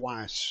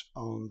twice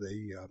on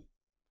the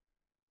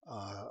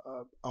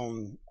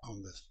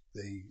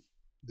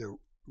the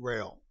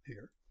rail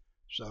here.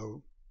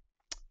 So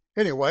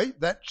anyway,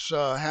 that's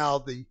how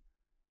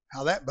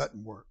that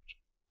button works.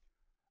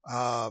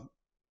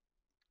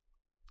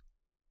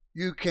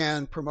 You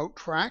can promote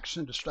tracks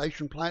into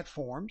station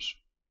platforms,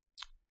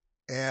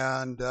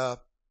 and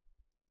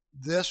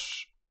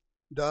this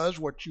does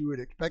what you would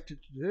expect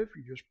it to do. If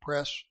you just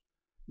press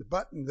the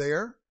button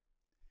there,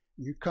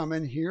 you come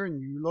in here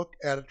and you look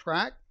at a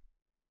track,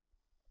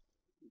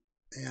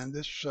 and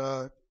this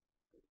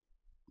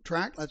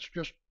track, let's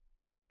just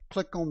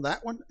click on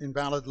that one.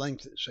 Invalid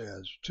length, it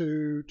says,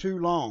 too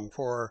long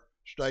for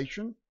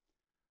station.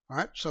 All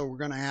right, so we're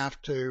going to have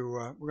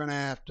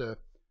to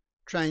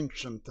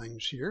change some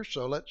things here.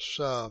 So let's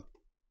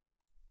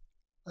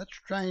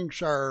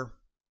change our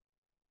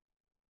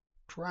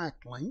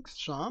track length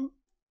some.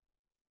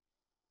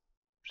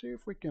 See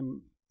if we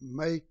can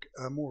make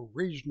a more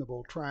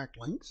reasonable track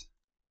length.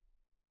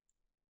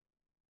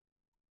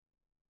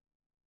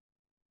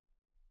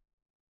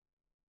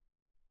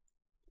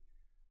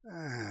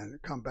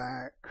 And come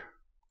back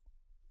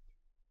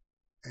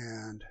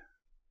and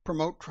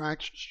promote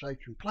tracks to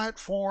station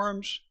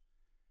platforms.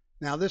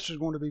 Now this is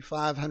going to be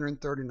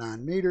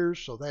 539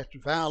 meters, so that's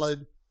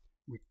valid.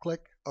 We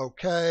click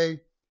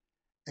OK,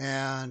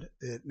 and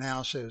it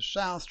now says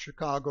South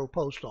Chicago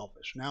Post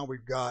Office. Now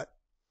we've got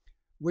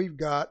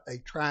a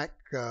track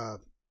a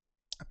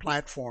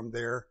platform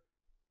there,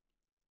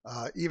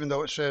 even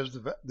though it says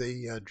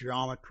the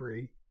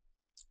geometry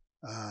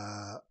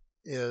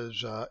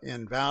is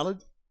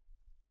invalid.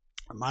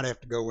 I might have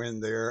to go in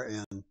there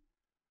and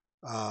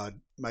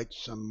make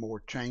some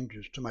more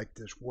changes to make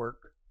this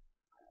work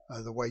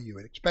the way you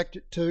would expect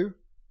it to.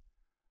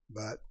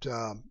 But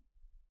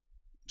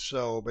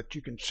but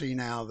you can see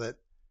now that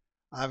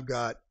I've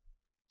got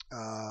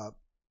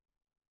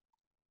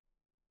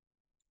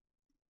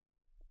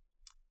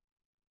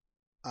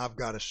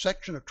a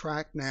section of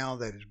track now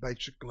that is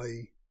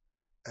basically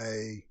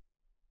a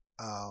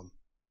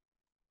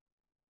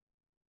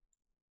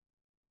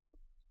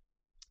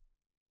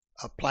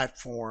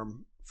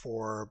platform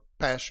for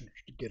passengers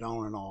to get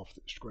on and off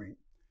the screen,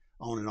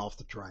 on and off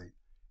the train.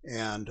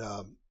 And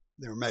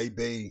there may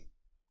be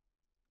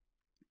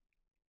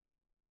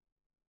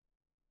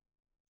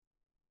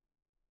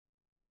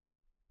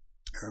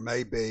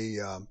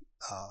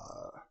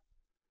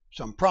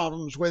some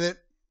problems with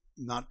it.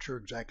 I'm not sure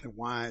exactly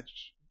why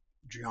its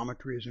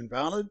geometry is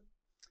invalid.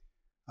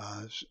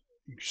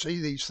 You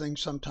see these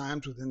things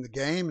sometimes within the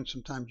game, and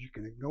sometimes you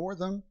can ignore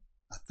them,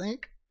 I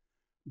think.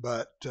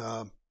 But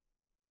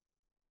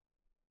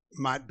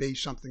might be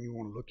something you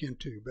want to look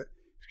into. But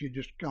if you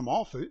just come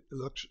off it, it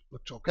looks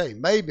okay.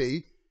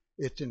 Maybe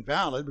it's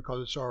invalid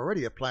because it's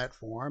already a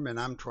platform, and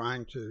I'm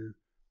trying to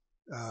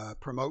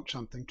promote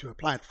something to a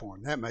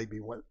platform. That may be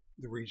what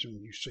the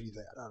reason you see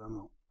that. I don't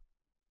know.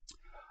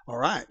 All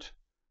right,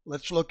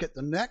 let's look at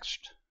the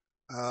next.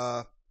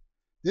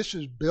 This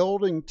is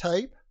building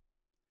tape,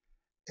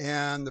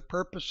 and the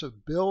purpose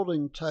of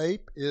building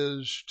tape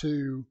is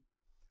to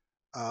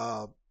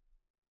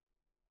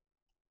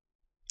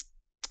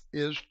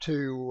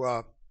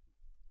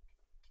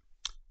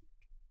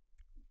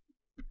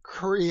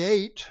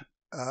create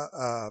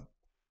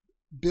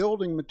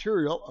building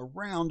material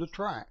around a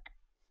track.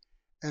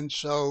 And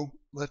so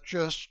let's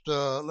just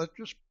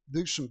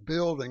do some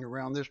building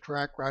around this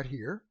track right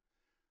here.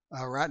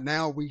 Right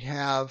now we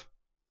have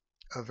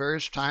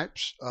various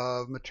types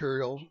of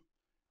materials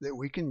that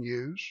we can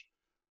use.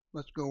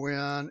 Let's go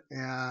in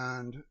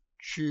and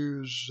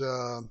choose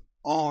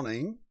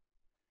awning,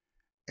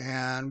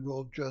 and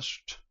we'll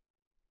just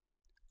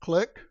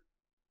click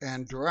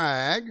and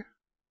drag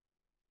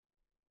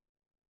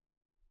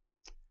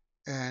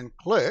and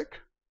click,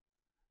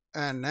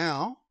 and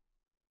now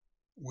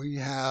we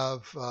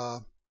have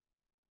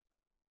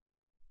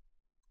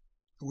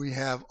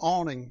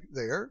awning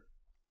there.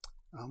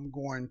 I'm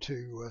going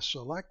to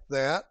select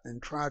that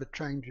and try to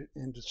change it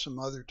into some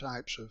other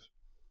types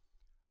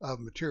of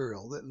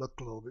material that look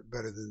a little bit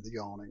better than the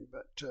awning.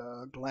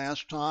 But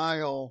glass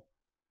tile,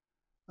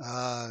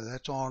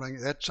 that's awning.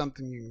 That's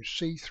something you can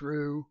see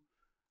through.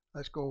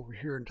 Let's go over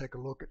here and take a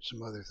look at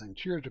some other things.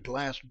 Here's a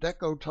glass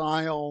deco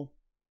tile.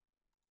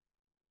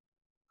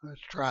 Let's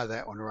try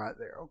that one right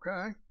there,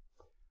 okay?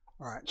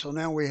 All right, so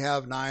now we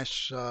have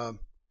nice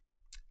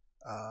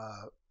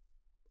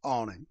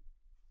awning,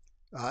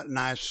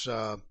 nice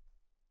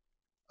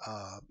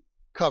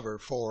cover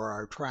for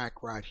our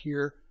track right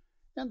here.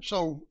 And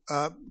so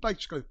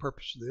basically the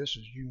purpose of this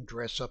is you can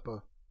dress up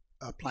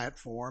a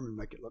platform and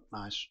make it look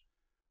nice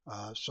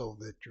so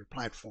that your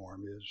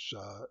platform is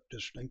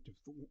distinctive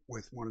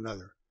with one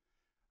another.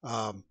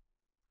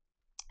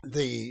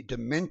 The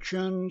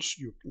dimensions,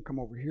 you can come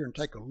over here and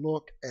take a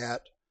look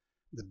at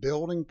the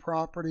building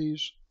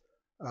properties.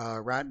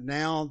 Right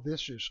now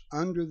this is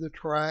under the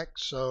track,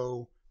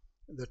 so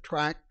the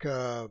track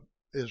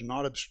is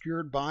not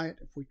obscured by it.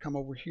 If we come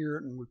over here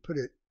and we put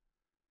it,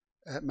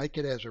 make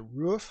it as a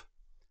roof,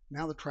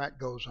 now the track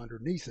goes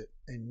underneath it,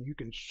 and you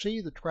can see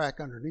the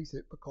track underneath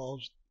it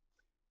because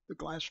the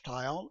glass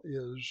tile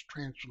is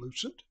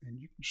translucent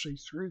and you can see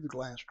through the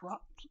glass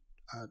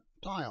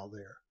tile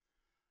there.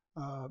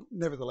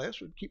 Nevertheless,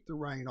 it would keep the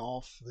rain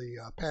off the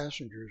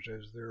passengers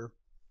as they're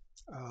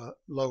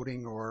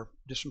loading or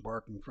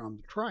disembarking from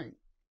the train.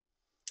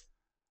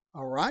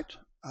 All right,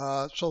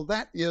 so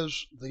that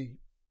is the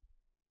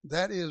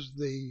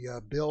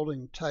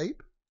building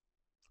tape.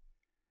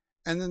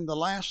 And then the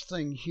last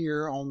thing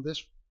here on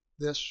these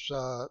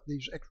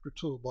extra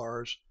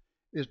toolbars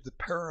is the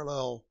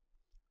parallel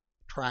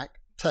track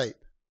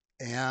tape.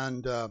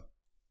 And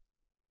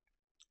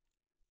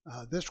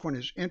this one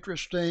is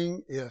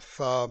interesting. If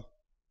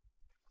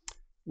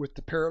with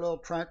the parallel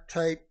track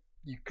tape,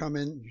 you come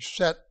in, you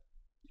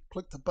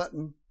click the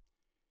button,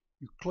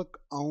 you click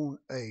on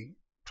a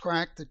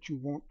track that you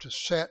want to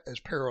set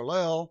as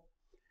parallel,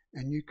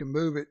 and you can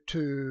move it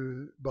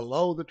to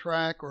below the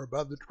track or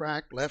above the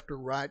track, left or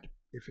right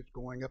if it's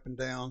going up and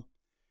down,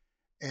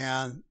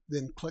 and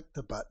then click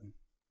the button.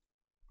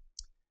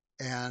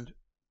 And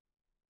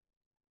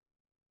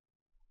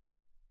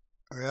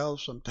well,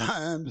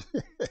 sometimes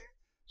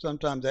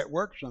sometimes that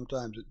works,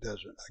 sometimes it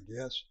doesn't, I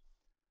guess.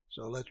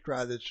 So let's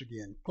try this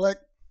again. Click,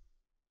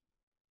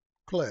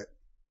 click,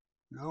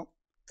 no,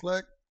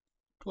 click,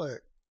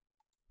 click.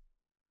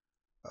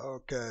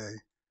 Okay.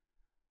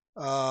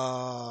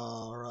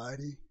 All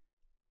righty.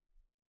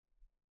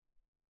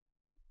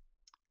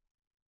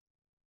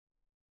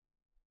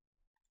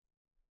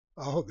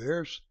 Oh,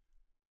 there's.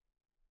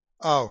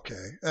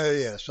 Okay.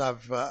 Yes,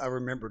 I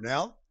remember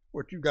now.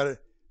 What you've got to.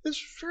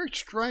 It's very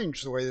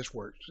strange the way this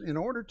works. In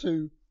order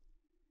to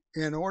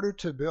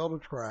build a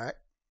track,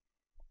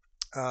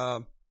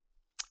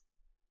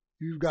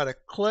 you've got to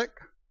click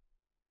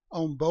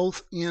on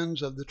both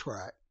ends of the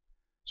track.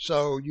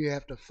 So you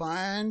have to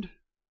find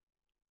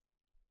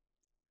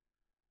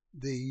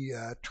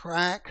the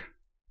track.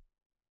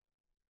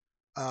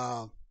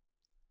 You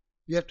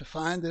have to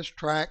find this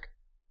track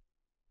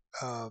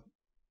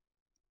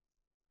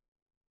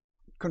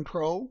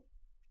control,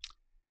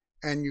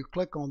 and you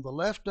click on the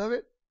left of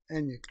it,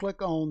 and you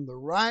click on the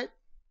right,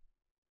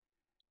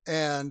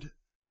 and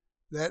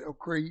that will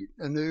create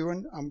a new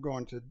one. I'm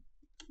going to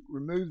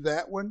remove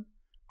that one,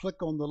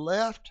 click on the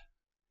left,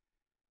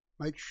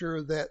 make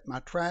sure that my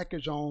track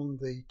is on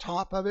the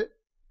top of it,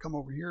 come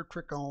over here,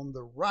 click on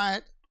the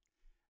right,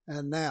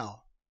 and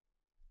now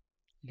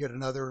you get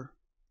another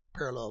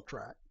parallel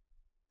track.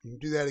 You can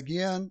do that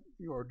again,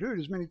 or do it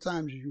as many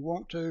times as you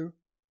want to,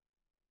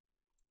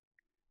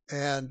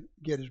 and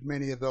get as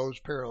many of those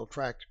parallel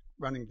tracks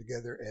running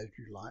together as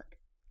you like.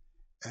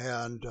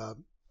 And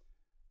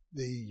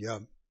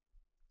the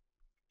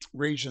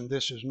reason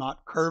this is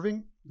not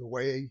curving the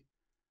way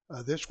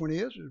this one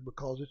is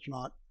because it's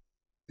not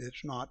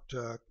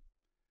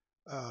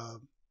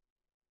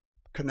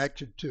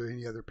connected to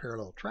any other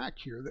parallel track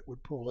here that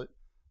would pull it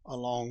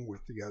along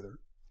with the other.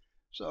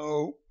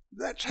 So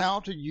that's how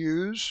to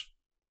use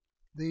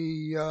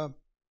the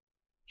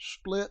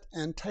split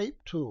and tape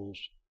tools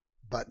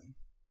button.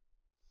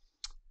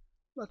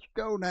 Let's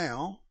go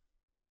now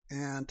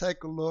and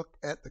take a look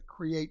at the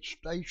Create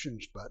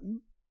Stations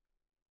button.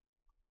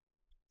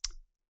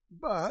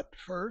 But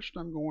first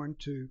I'm going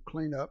to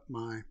clean up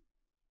my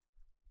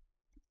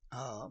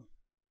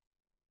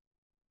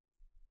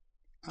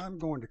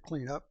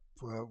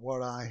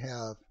what I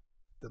have,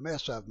 the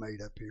mess I've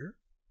made up here.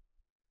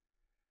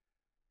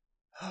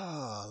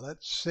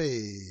 Let's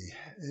see,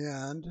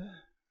 and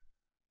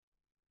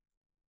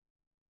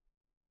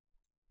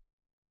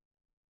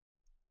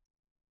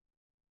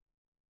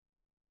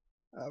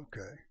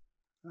okay,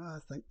 I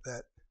think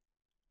that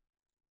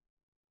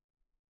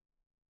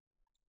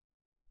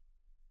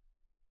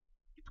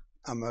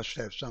I must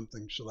have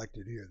something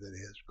selected here that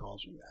is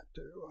causing that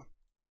to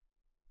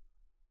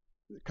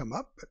come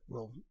up, but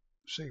we'll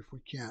see if we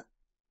can't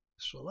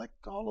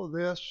select all of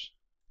this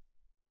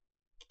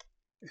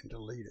and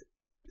delete it.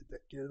 Did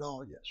that get it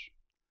all? Yes.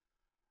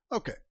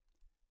 Okay,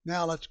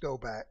 now let's go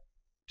back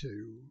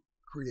to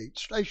create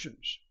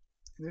stations.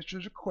 And this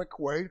is a quick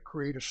way to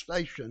create a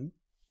station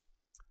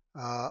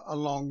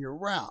along your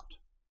route.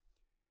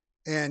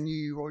 And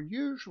you will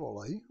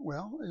usually,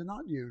 well,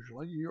 not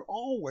usually, you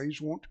always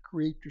want to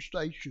create your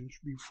stations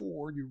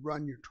before you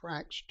run your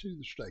tracks to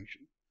the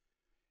station.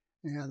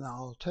 And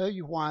I'll tell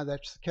you why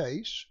that's the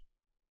case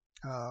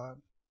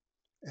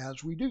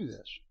as we do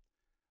this.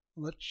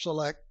 Let's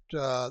select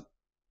a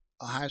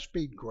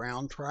high-speed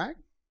ground track,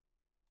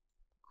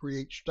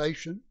 create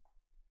station,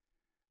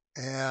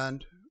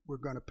 and we're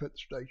going to put the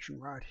station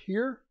right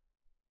here.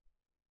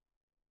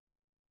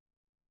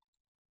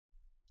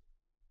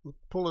 We'll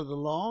pull it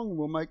along.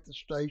 We'll make the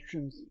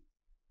station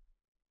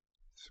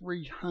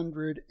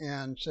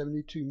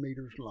 372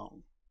 meters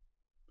long.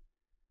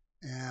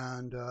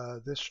 And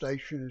this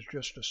station is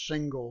just a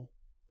single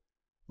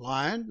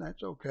line.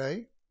 That's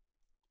okay.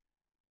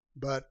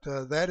 But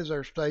that is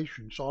our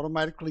station. It's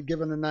automatically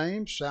given a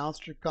name, South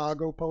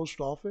Chicago Post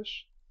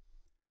Office.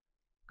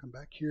 Come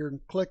back here and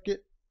click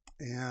it,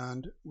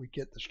 and we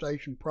get the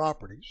station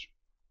properties.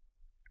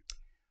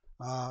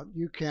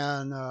 You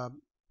can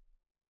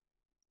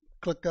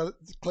click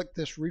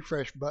this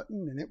refresh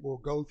button, and it will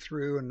go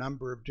through a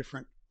number of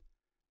different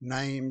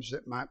names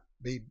that might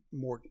be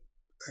more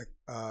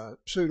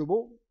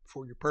suitable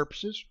for your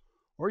purposes,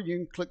 or you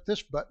can click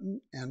this button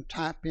and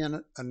type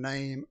in a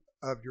name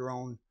of your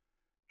own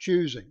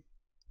choosing.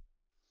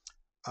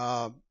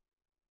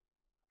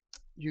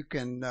 You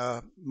can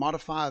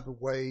modify the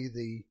way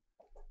the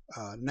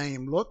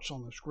name looks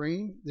on the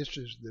screen. This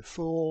is the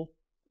full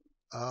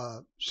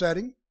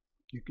setting.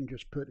 You can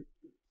just put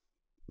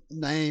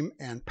name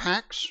and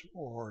packs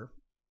or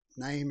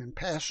name and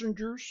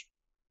passengers.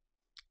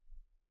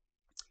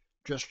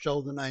 Just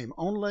show the name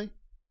only.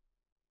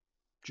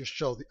 Just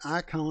show the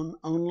icon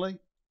only.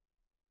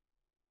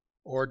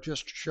 Or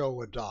just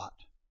show a dot.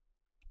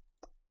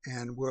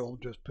 And we'll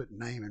just put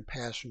name and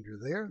passenger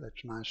there.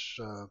 That's nice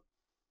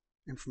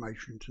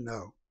information to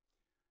know.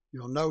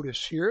 You'll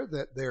notice here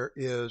that there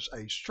is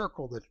a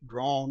circle that's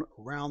drawn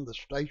around the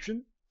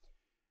station,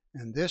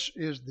 and this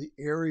is the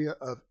area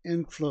of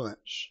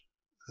influence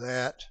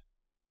that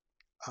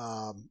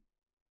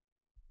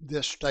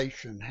this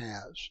station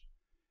has.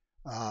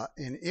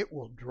 And it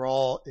will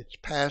draw its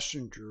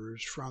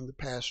passengers from the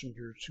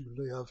passengers who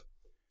live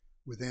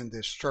within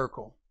this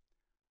circle.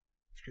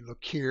 If you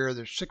look here,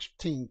 there's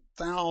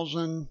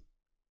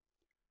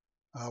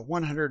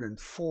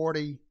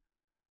 16,140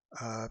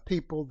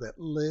 people that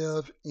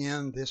live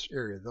in this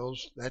area.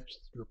 That's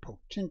your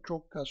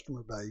potential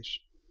customer base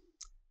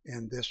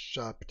in this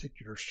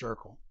particular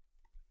circle.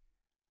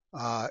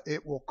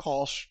 It will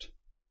cost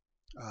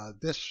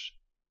this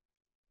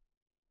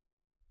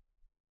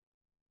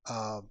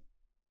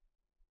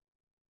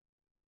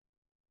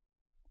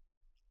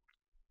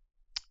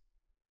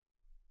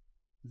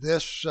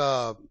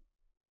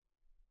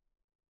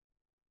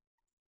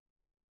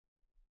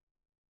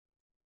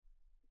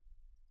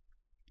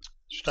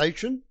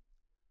station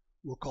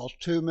will cost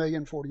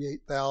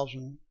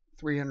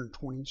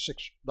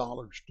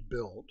 $2,048,326 to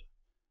build.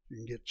 You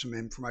can get some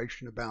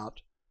information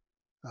about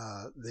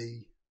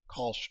the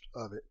cost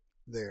of it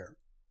there.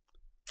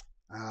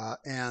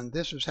 And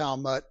this is how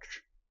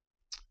much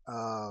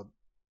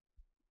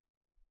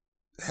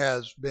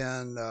has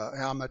been,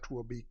 how it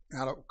will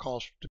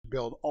cost to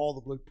build all the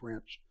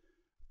blueprints,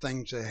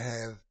 things that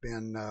have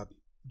been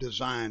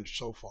designed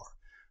so far.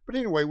 But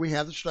anyway, we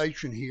have the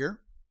station here.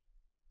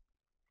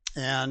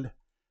 And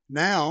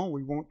now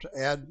we want to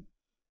add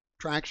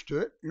tracks to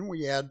it, and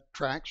we add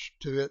tracks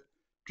to it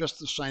just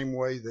the same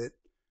way that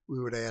we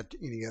would add to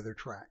any other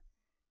track.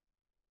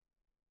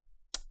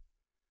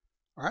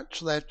 All right,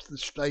 so that's the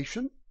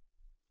station.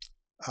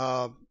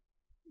 Let's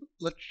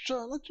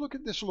look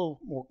at this a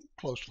little more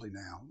closely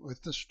now.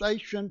 With the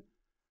station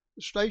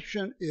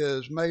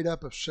is made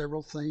up of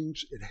several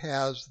things. It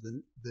has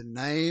the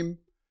name.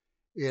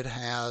 It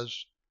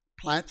has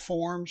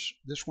platforms.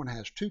 This one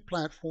has two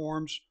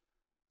platforms.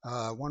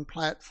 One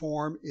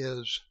platform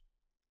is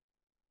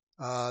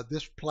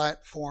this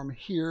platform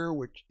here,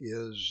 which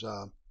is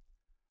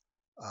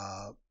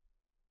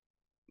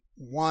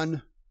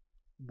 1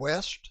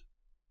 west.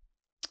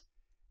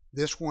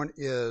 This one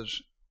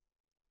is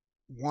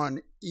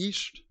 1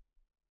 east.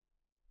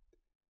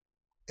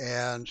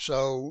 And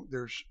so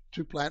there's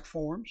two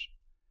platforms.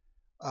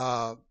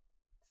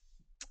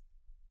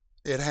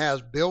 It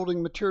has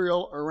building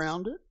material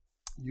around it.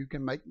 You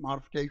can make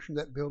modification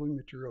of that building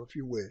material if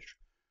you wish.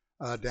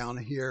 Down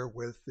here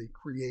with the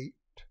create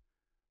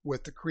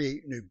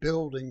new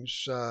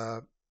buildings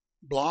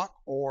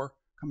block, or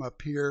come up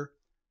here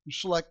and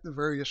select the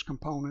various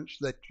components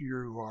that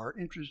you are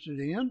interested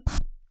in.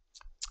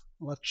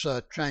 Let's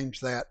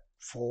change that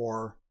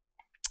for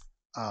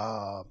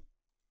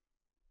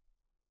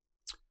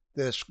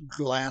this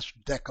glass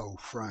deco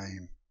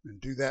frame, and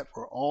do that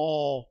for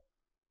all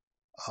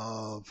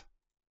of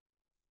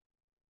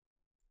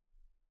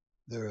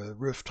the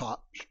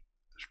rooftop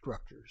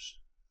structures.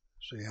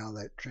 See how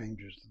that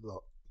changes the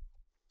look.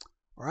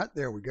 All right,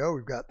 there we go.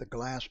 We've got the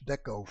glass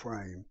deco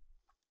frame.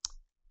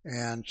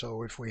 And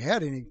so if we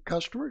had any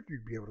customers,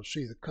 you'd be able to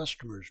see the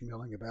customers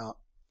milling about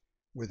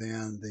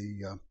within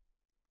the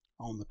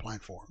on the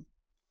platform.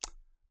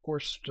 Of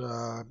course,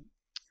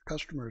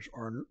 customers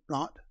are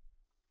not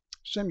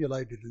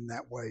simulated in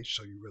that way,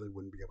 so you really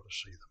wouldn't be able to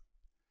see them.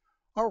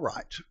 All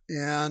right,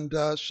 and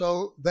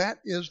so that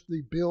is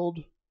the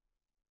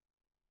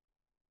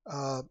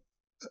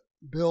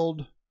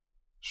build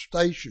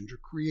stations or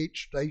create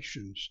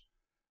stations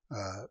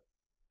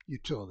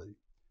utility.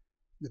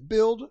 The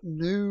build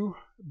new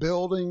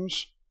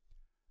buildings,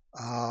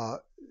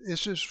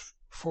 this is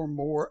for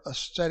more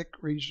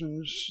aesthetic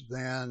reasons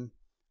than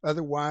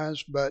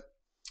otherwise, but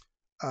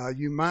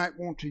you might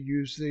want to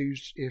use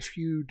these if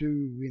you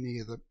do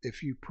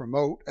if you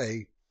promote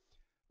a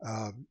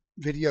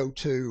video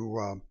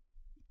to,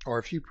 or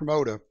if you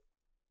promote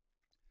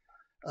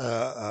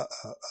a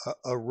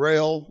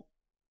rail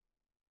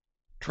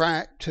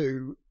track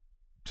to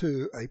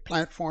a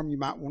platform, you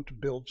might want to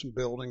build some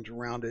buildings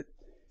around it,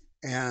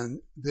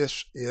 and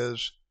this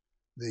is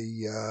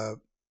the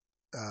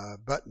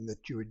button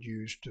that you would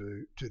use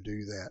to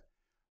do that.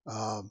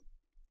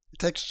 It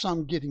takes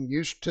some getting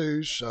used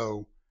to,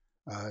 so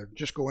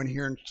just go in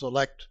here and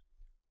select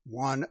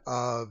one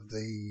of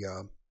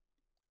the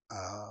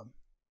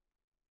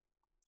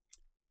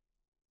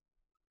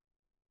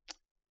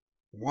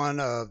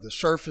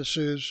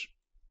surfaces,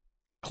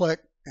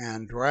 click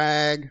and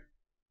drag,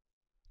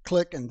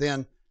 click and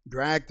then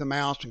drag the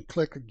mouse and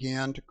click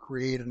again to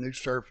create a new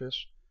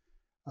surface.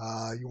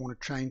 You want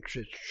to change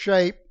its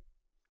shape.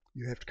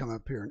 You have to come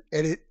up here and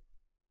edit,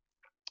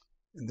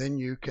 and then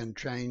you can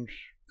change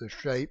the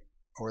shape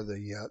or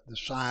the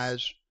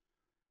size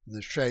and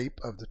the shape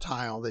of the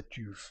tile that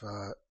you've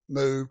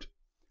moved.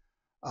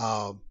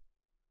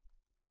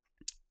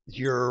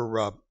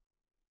 Your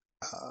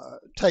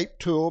tape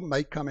tool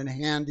may come in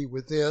handy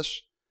with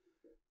this.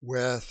 We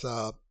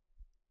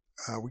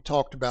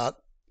talked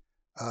about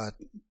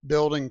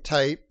building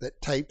tape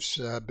that tapes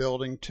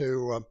building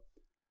to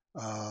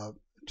a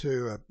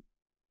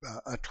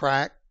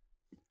track.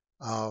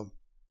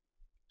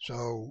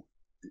 So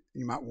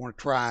you might want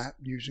to try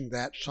using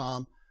that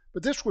some.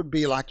 But this would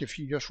be like if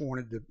you just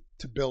wanted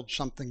to build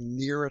something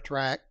near a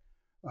track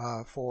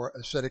for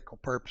aesthetical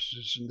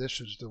purposes, and this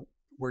is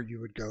where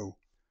you would go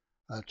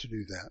to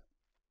do that.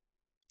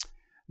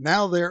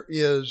 Now there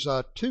is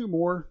 2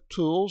 more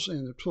tools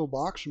in the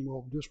toolbox, and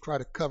we'll just try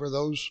to cover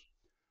those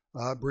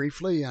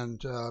briefly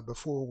and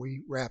before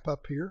we wrap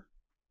up here.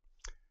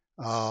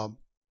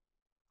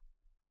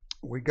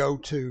 We go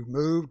to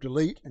Move,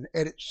 Delete, and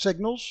Edit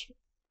Signals,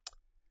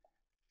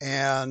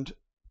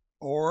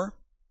 or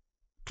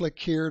click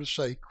here to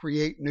say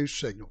Create New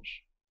Signals.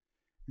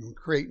 You can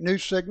create new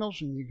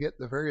signals, and you get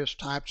the various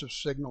types of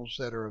signals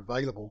that are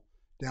available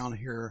down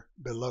here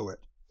below it.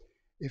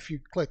 If you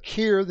click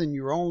here, then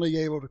you're only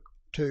able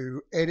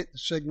to edit the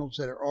signals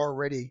that are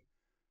already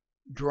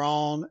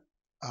drawn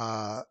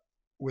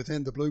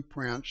within the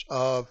blueprints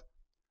of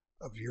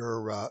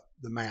your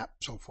the map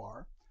so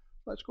far.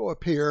 Let's go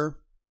up here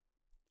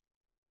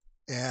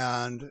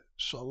and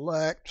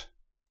select.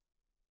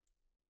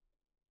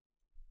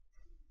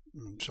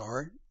 I'm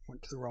sorry,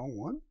 went to the wrong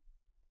one.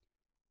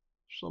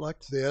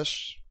 Select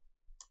this,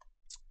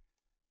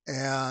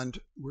 and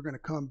we're going to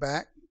come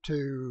back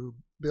to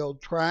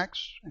build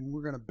tracks, and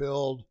we're going to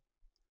build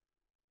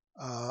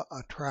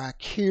a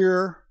track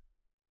here,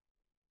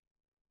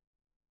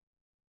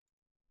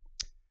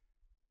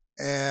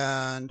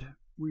 and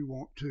we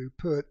want to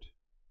put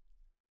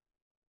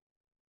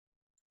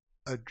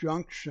a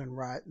junction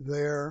right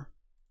there,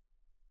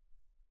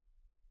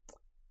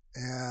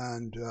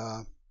 and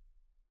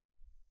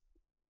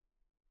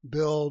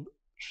build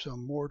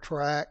some more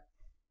track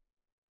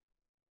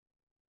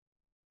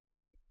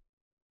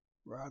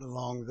right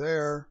along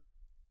there,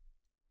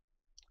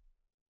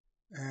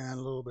 and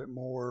a little bit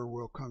more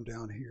will come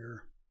down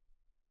here.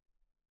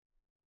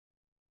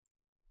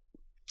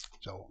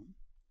 So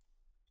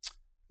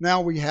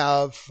now we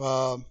have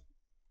some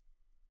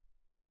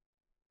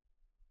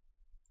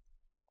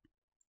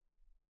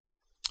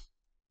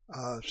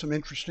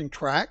interesting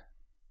track.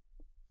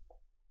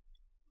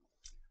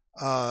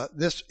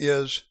 This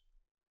is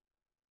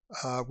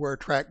where a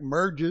track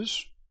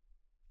merges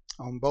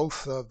on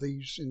both of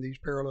these in these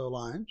parallel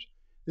lines.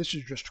 This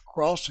is just a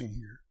crossing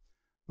here,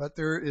 but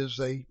there is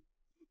a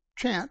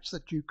chance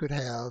that you could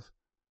have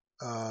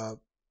an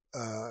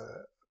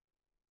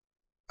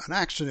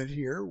accident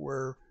here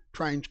where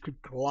trains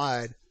could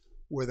collide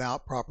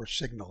without proper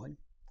signaling.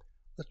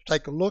 Let's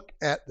take a look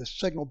at the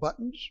signal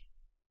buttons.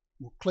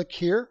 We'll click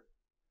here,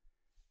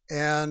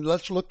 and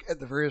let's look at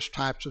the various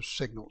types of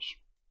signals.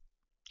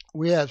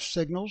 We have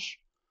signals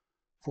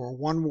for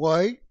one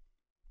way.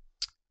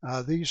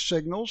 These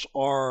signals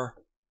are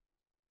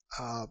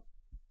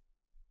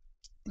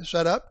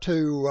set up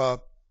to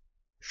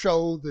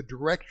show the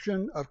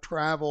direction of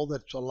travel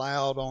that's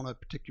allowed on a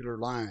particular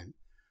line.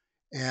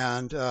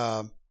 And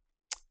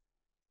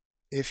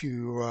if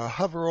you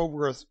hover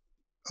over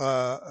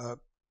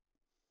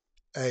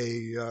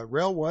a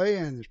railway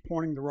and is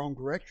pointing the wrong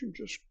direction,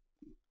 just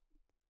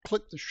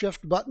click the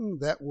shift button.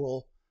 That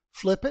will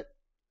flip it.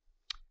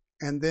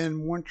 And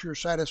then once you're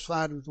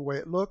satisfied with the way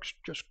it looks,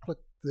 just click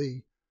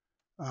the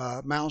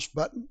mouse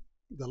button,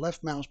 the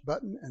left mouse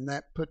button, and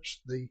that puts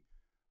the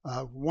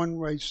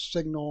one-way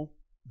signal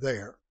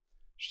there.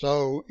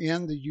 So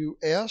in the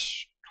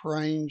US,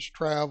 trains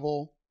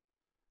travel,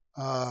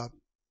 the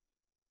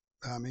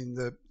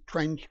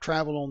trains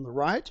travel on the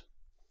right,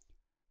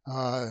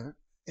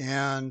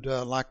 and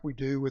like we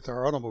do with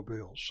our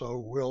automobiles.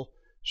 So we'll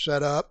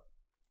set up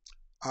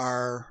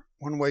our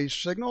one-way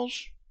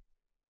signals.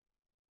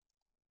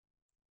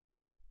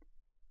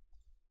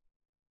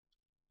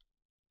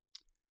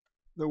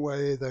 The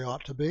way they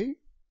ought to be.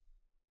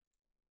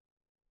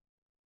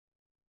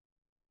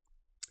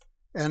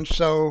 And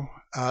so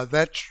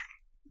the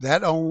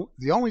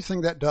only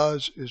thing that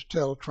does is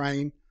tell a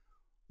train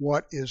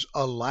what is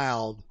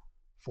allowed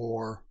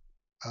for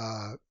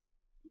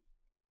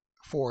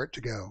it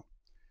to go.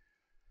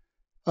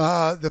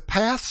 The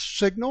path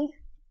signal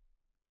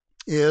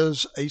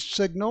is a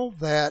signal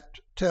that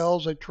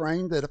tells a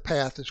train that a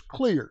path is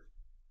clear.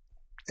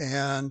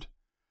 And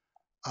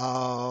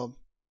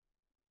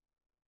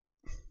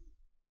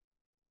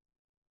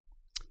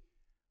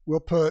we'll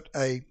put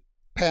a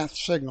path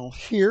signal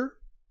here.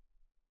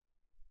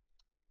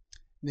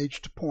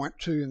 Needs to point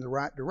to in the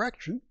right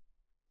direction.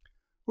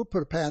 We'll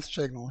put a path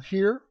signal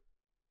here.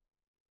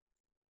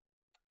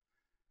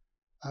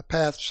 A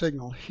path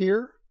signal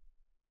here.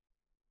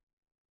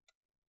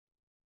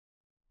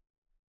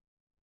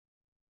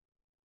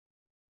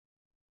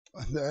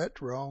 That's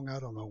wrong.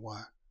 I don't know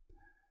why.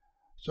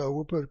 So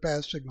we'll put a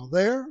path signal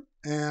there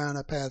and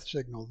a path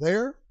signal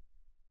there.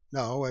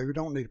 No, we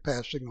don't need a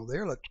path signal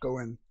there. Let's go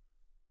in.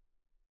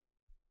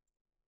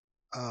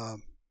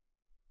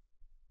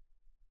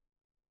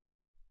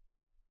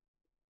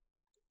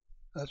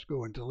 Let's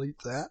go and delete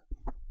that.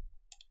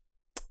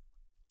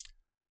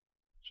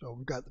 So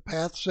we've got the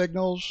path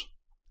signals.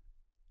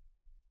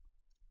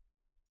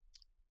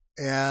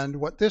 And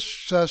what this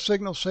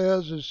signal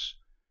says is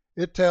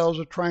it tells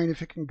a train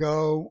if it can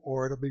go,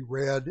 or it'll be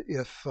red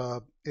if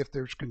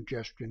there's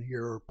congestion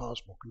here or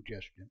possible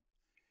congestion.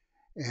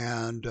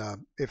 And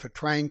if a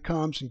train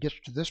comes and gets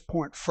to this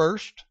point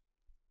first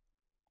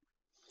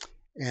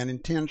and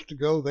intends to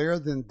go there,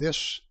 then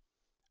this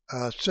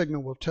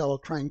signal will tell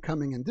a train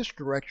coming in this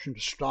direction to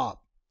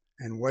stop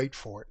and wait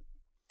for it.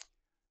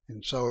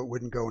 And so it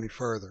wouldn't go any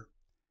further.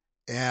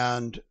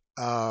 And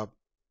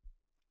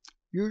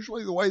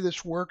usually the way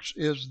this works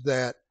is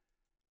that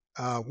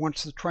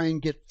once the train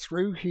gets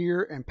through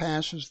here and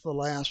passes the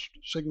last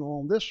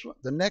signal on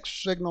the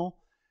next signal,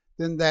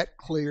 then that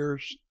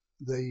clears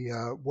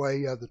the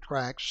way of the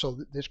tracks so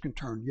that this can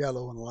turn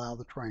yellow and allow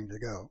the train to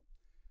go.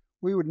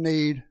 We would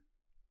need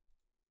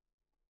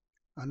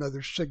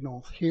another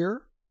signal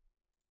here,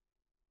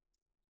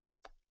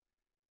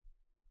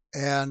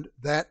 and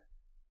that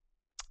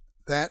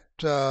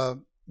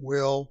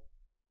will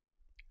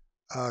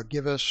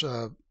give us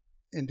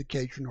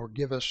indication or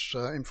give us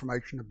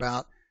information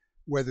about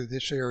whether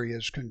this area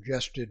is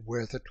congested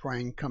with a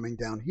train coming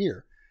down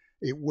here.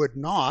 It would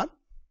not,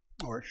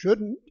 or it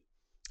shouldn't,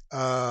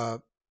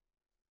 turn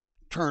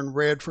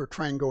red for a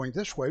train going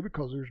this way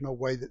because there's no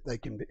way that they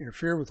can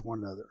interfere with one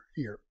another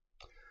here.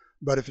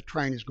 But if a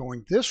train is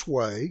going this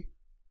way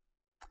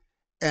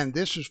and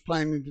this is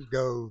planning to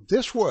go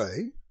this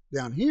way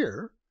down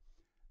here,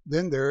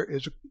 then there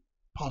is a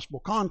possible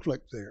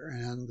conflict there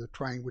and the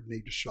train would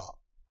need to stop.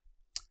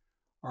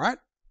 All right,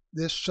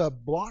 this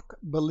block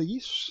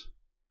Belize,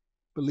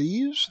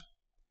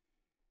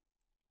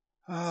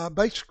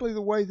 basically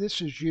the way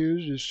this is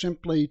used is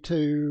simply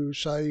to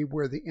say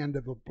where the end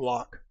of a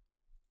block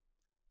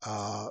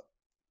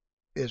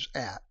is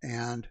at,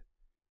 and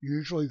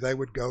usually they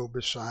would go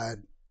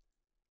beside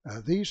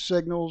these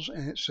signals,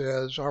 and it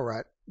says, all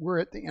right, we're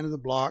at the end of the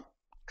block,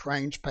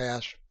 trains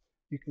pass,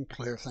 you can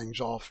clear things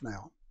off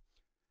now.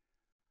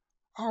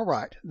 All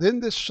right, then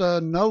this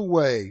no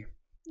way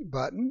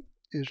button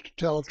is to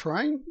tell a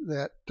train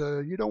that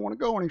you don't want to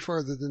go any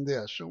further than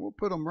this, so we'll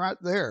put them right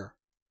there.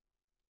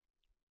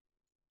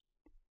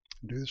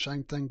 Do the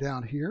same thing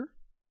down here.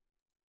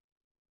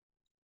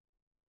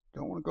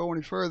 Don't want to go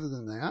any further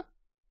than that.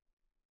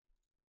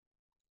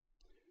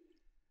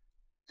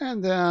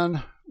 And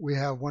then we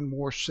have one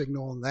more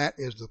signal, and that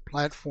is the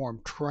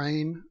platform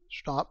train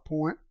stop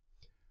point.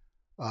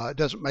 It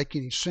doesn't make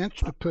any sense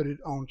to put it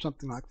on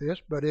something like this,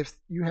 but if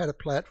you had a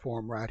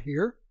platform right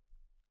here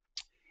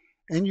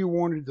and you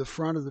wanted the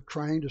front of the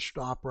train to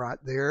stop right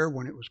there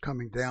when it was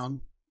coming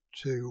down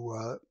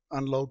to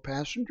unload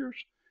passengers,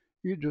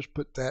 you just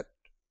put that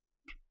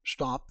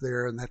stop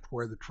there, and that's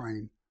where the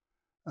train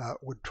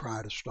would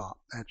try to stop.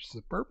 That's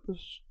the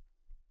purpose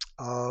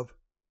of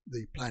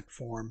the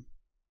platform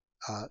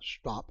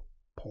stop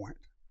point.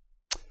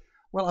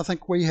 Well, I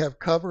think we have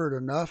covered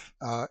enough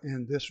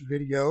in this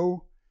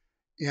video.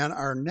 In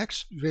our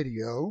next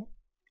video,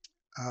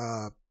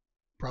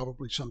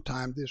 probably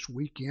sometime this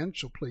weekend,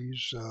 so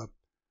please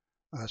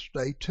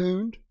stay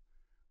tuned,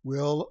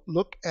 we'll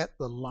look at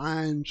the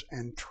lines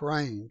and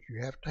trains.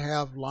 You have to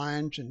have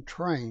lines and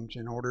trains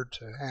in order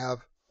to have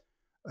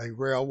a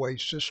railway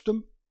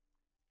system.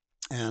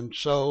 And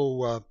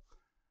so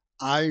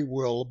I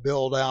will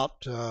build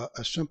out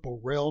a simple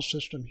rail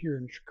system here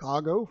in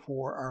Chicago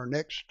for our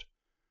next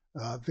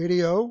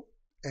video,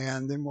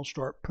 and then we'll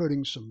start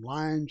putting some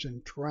lines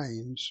and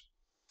trains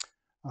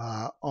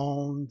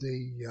on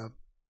the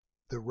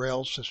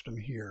rail system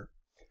here.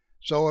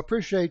 So I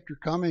appreciate your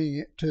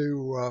coming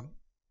to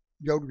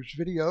Yoder's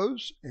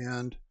videos,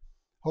 and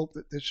hope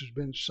that this has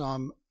been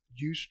some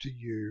use to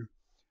you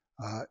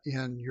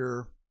in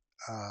your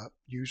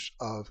use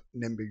of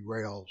NIMBY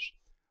Rails.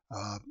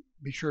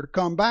 Be sure to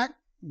come back.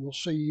 We'll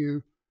see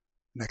you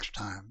next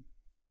time.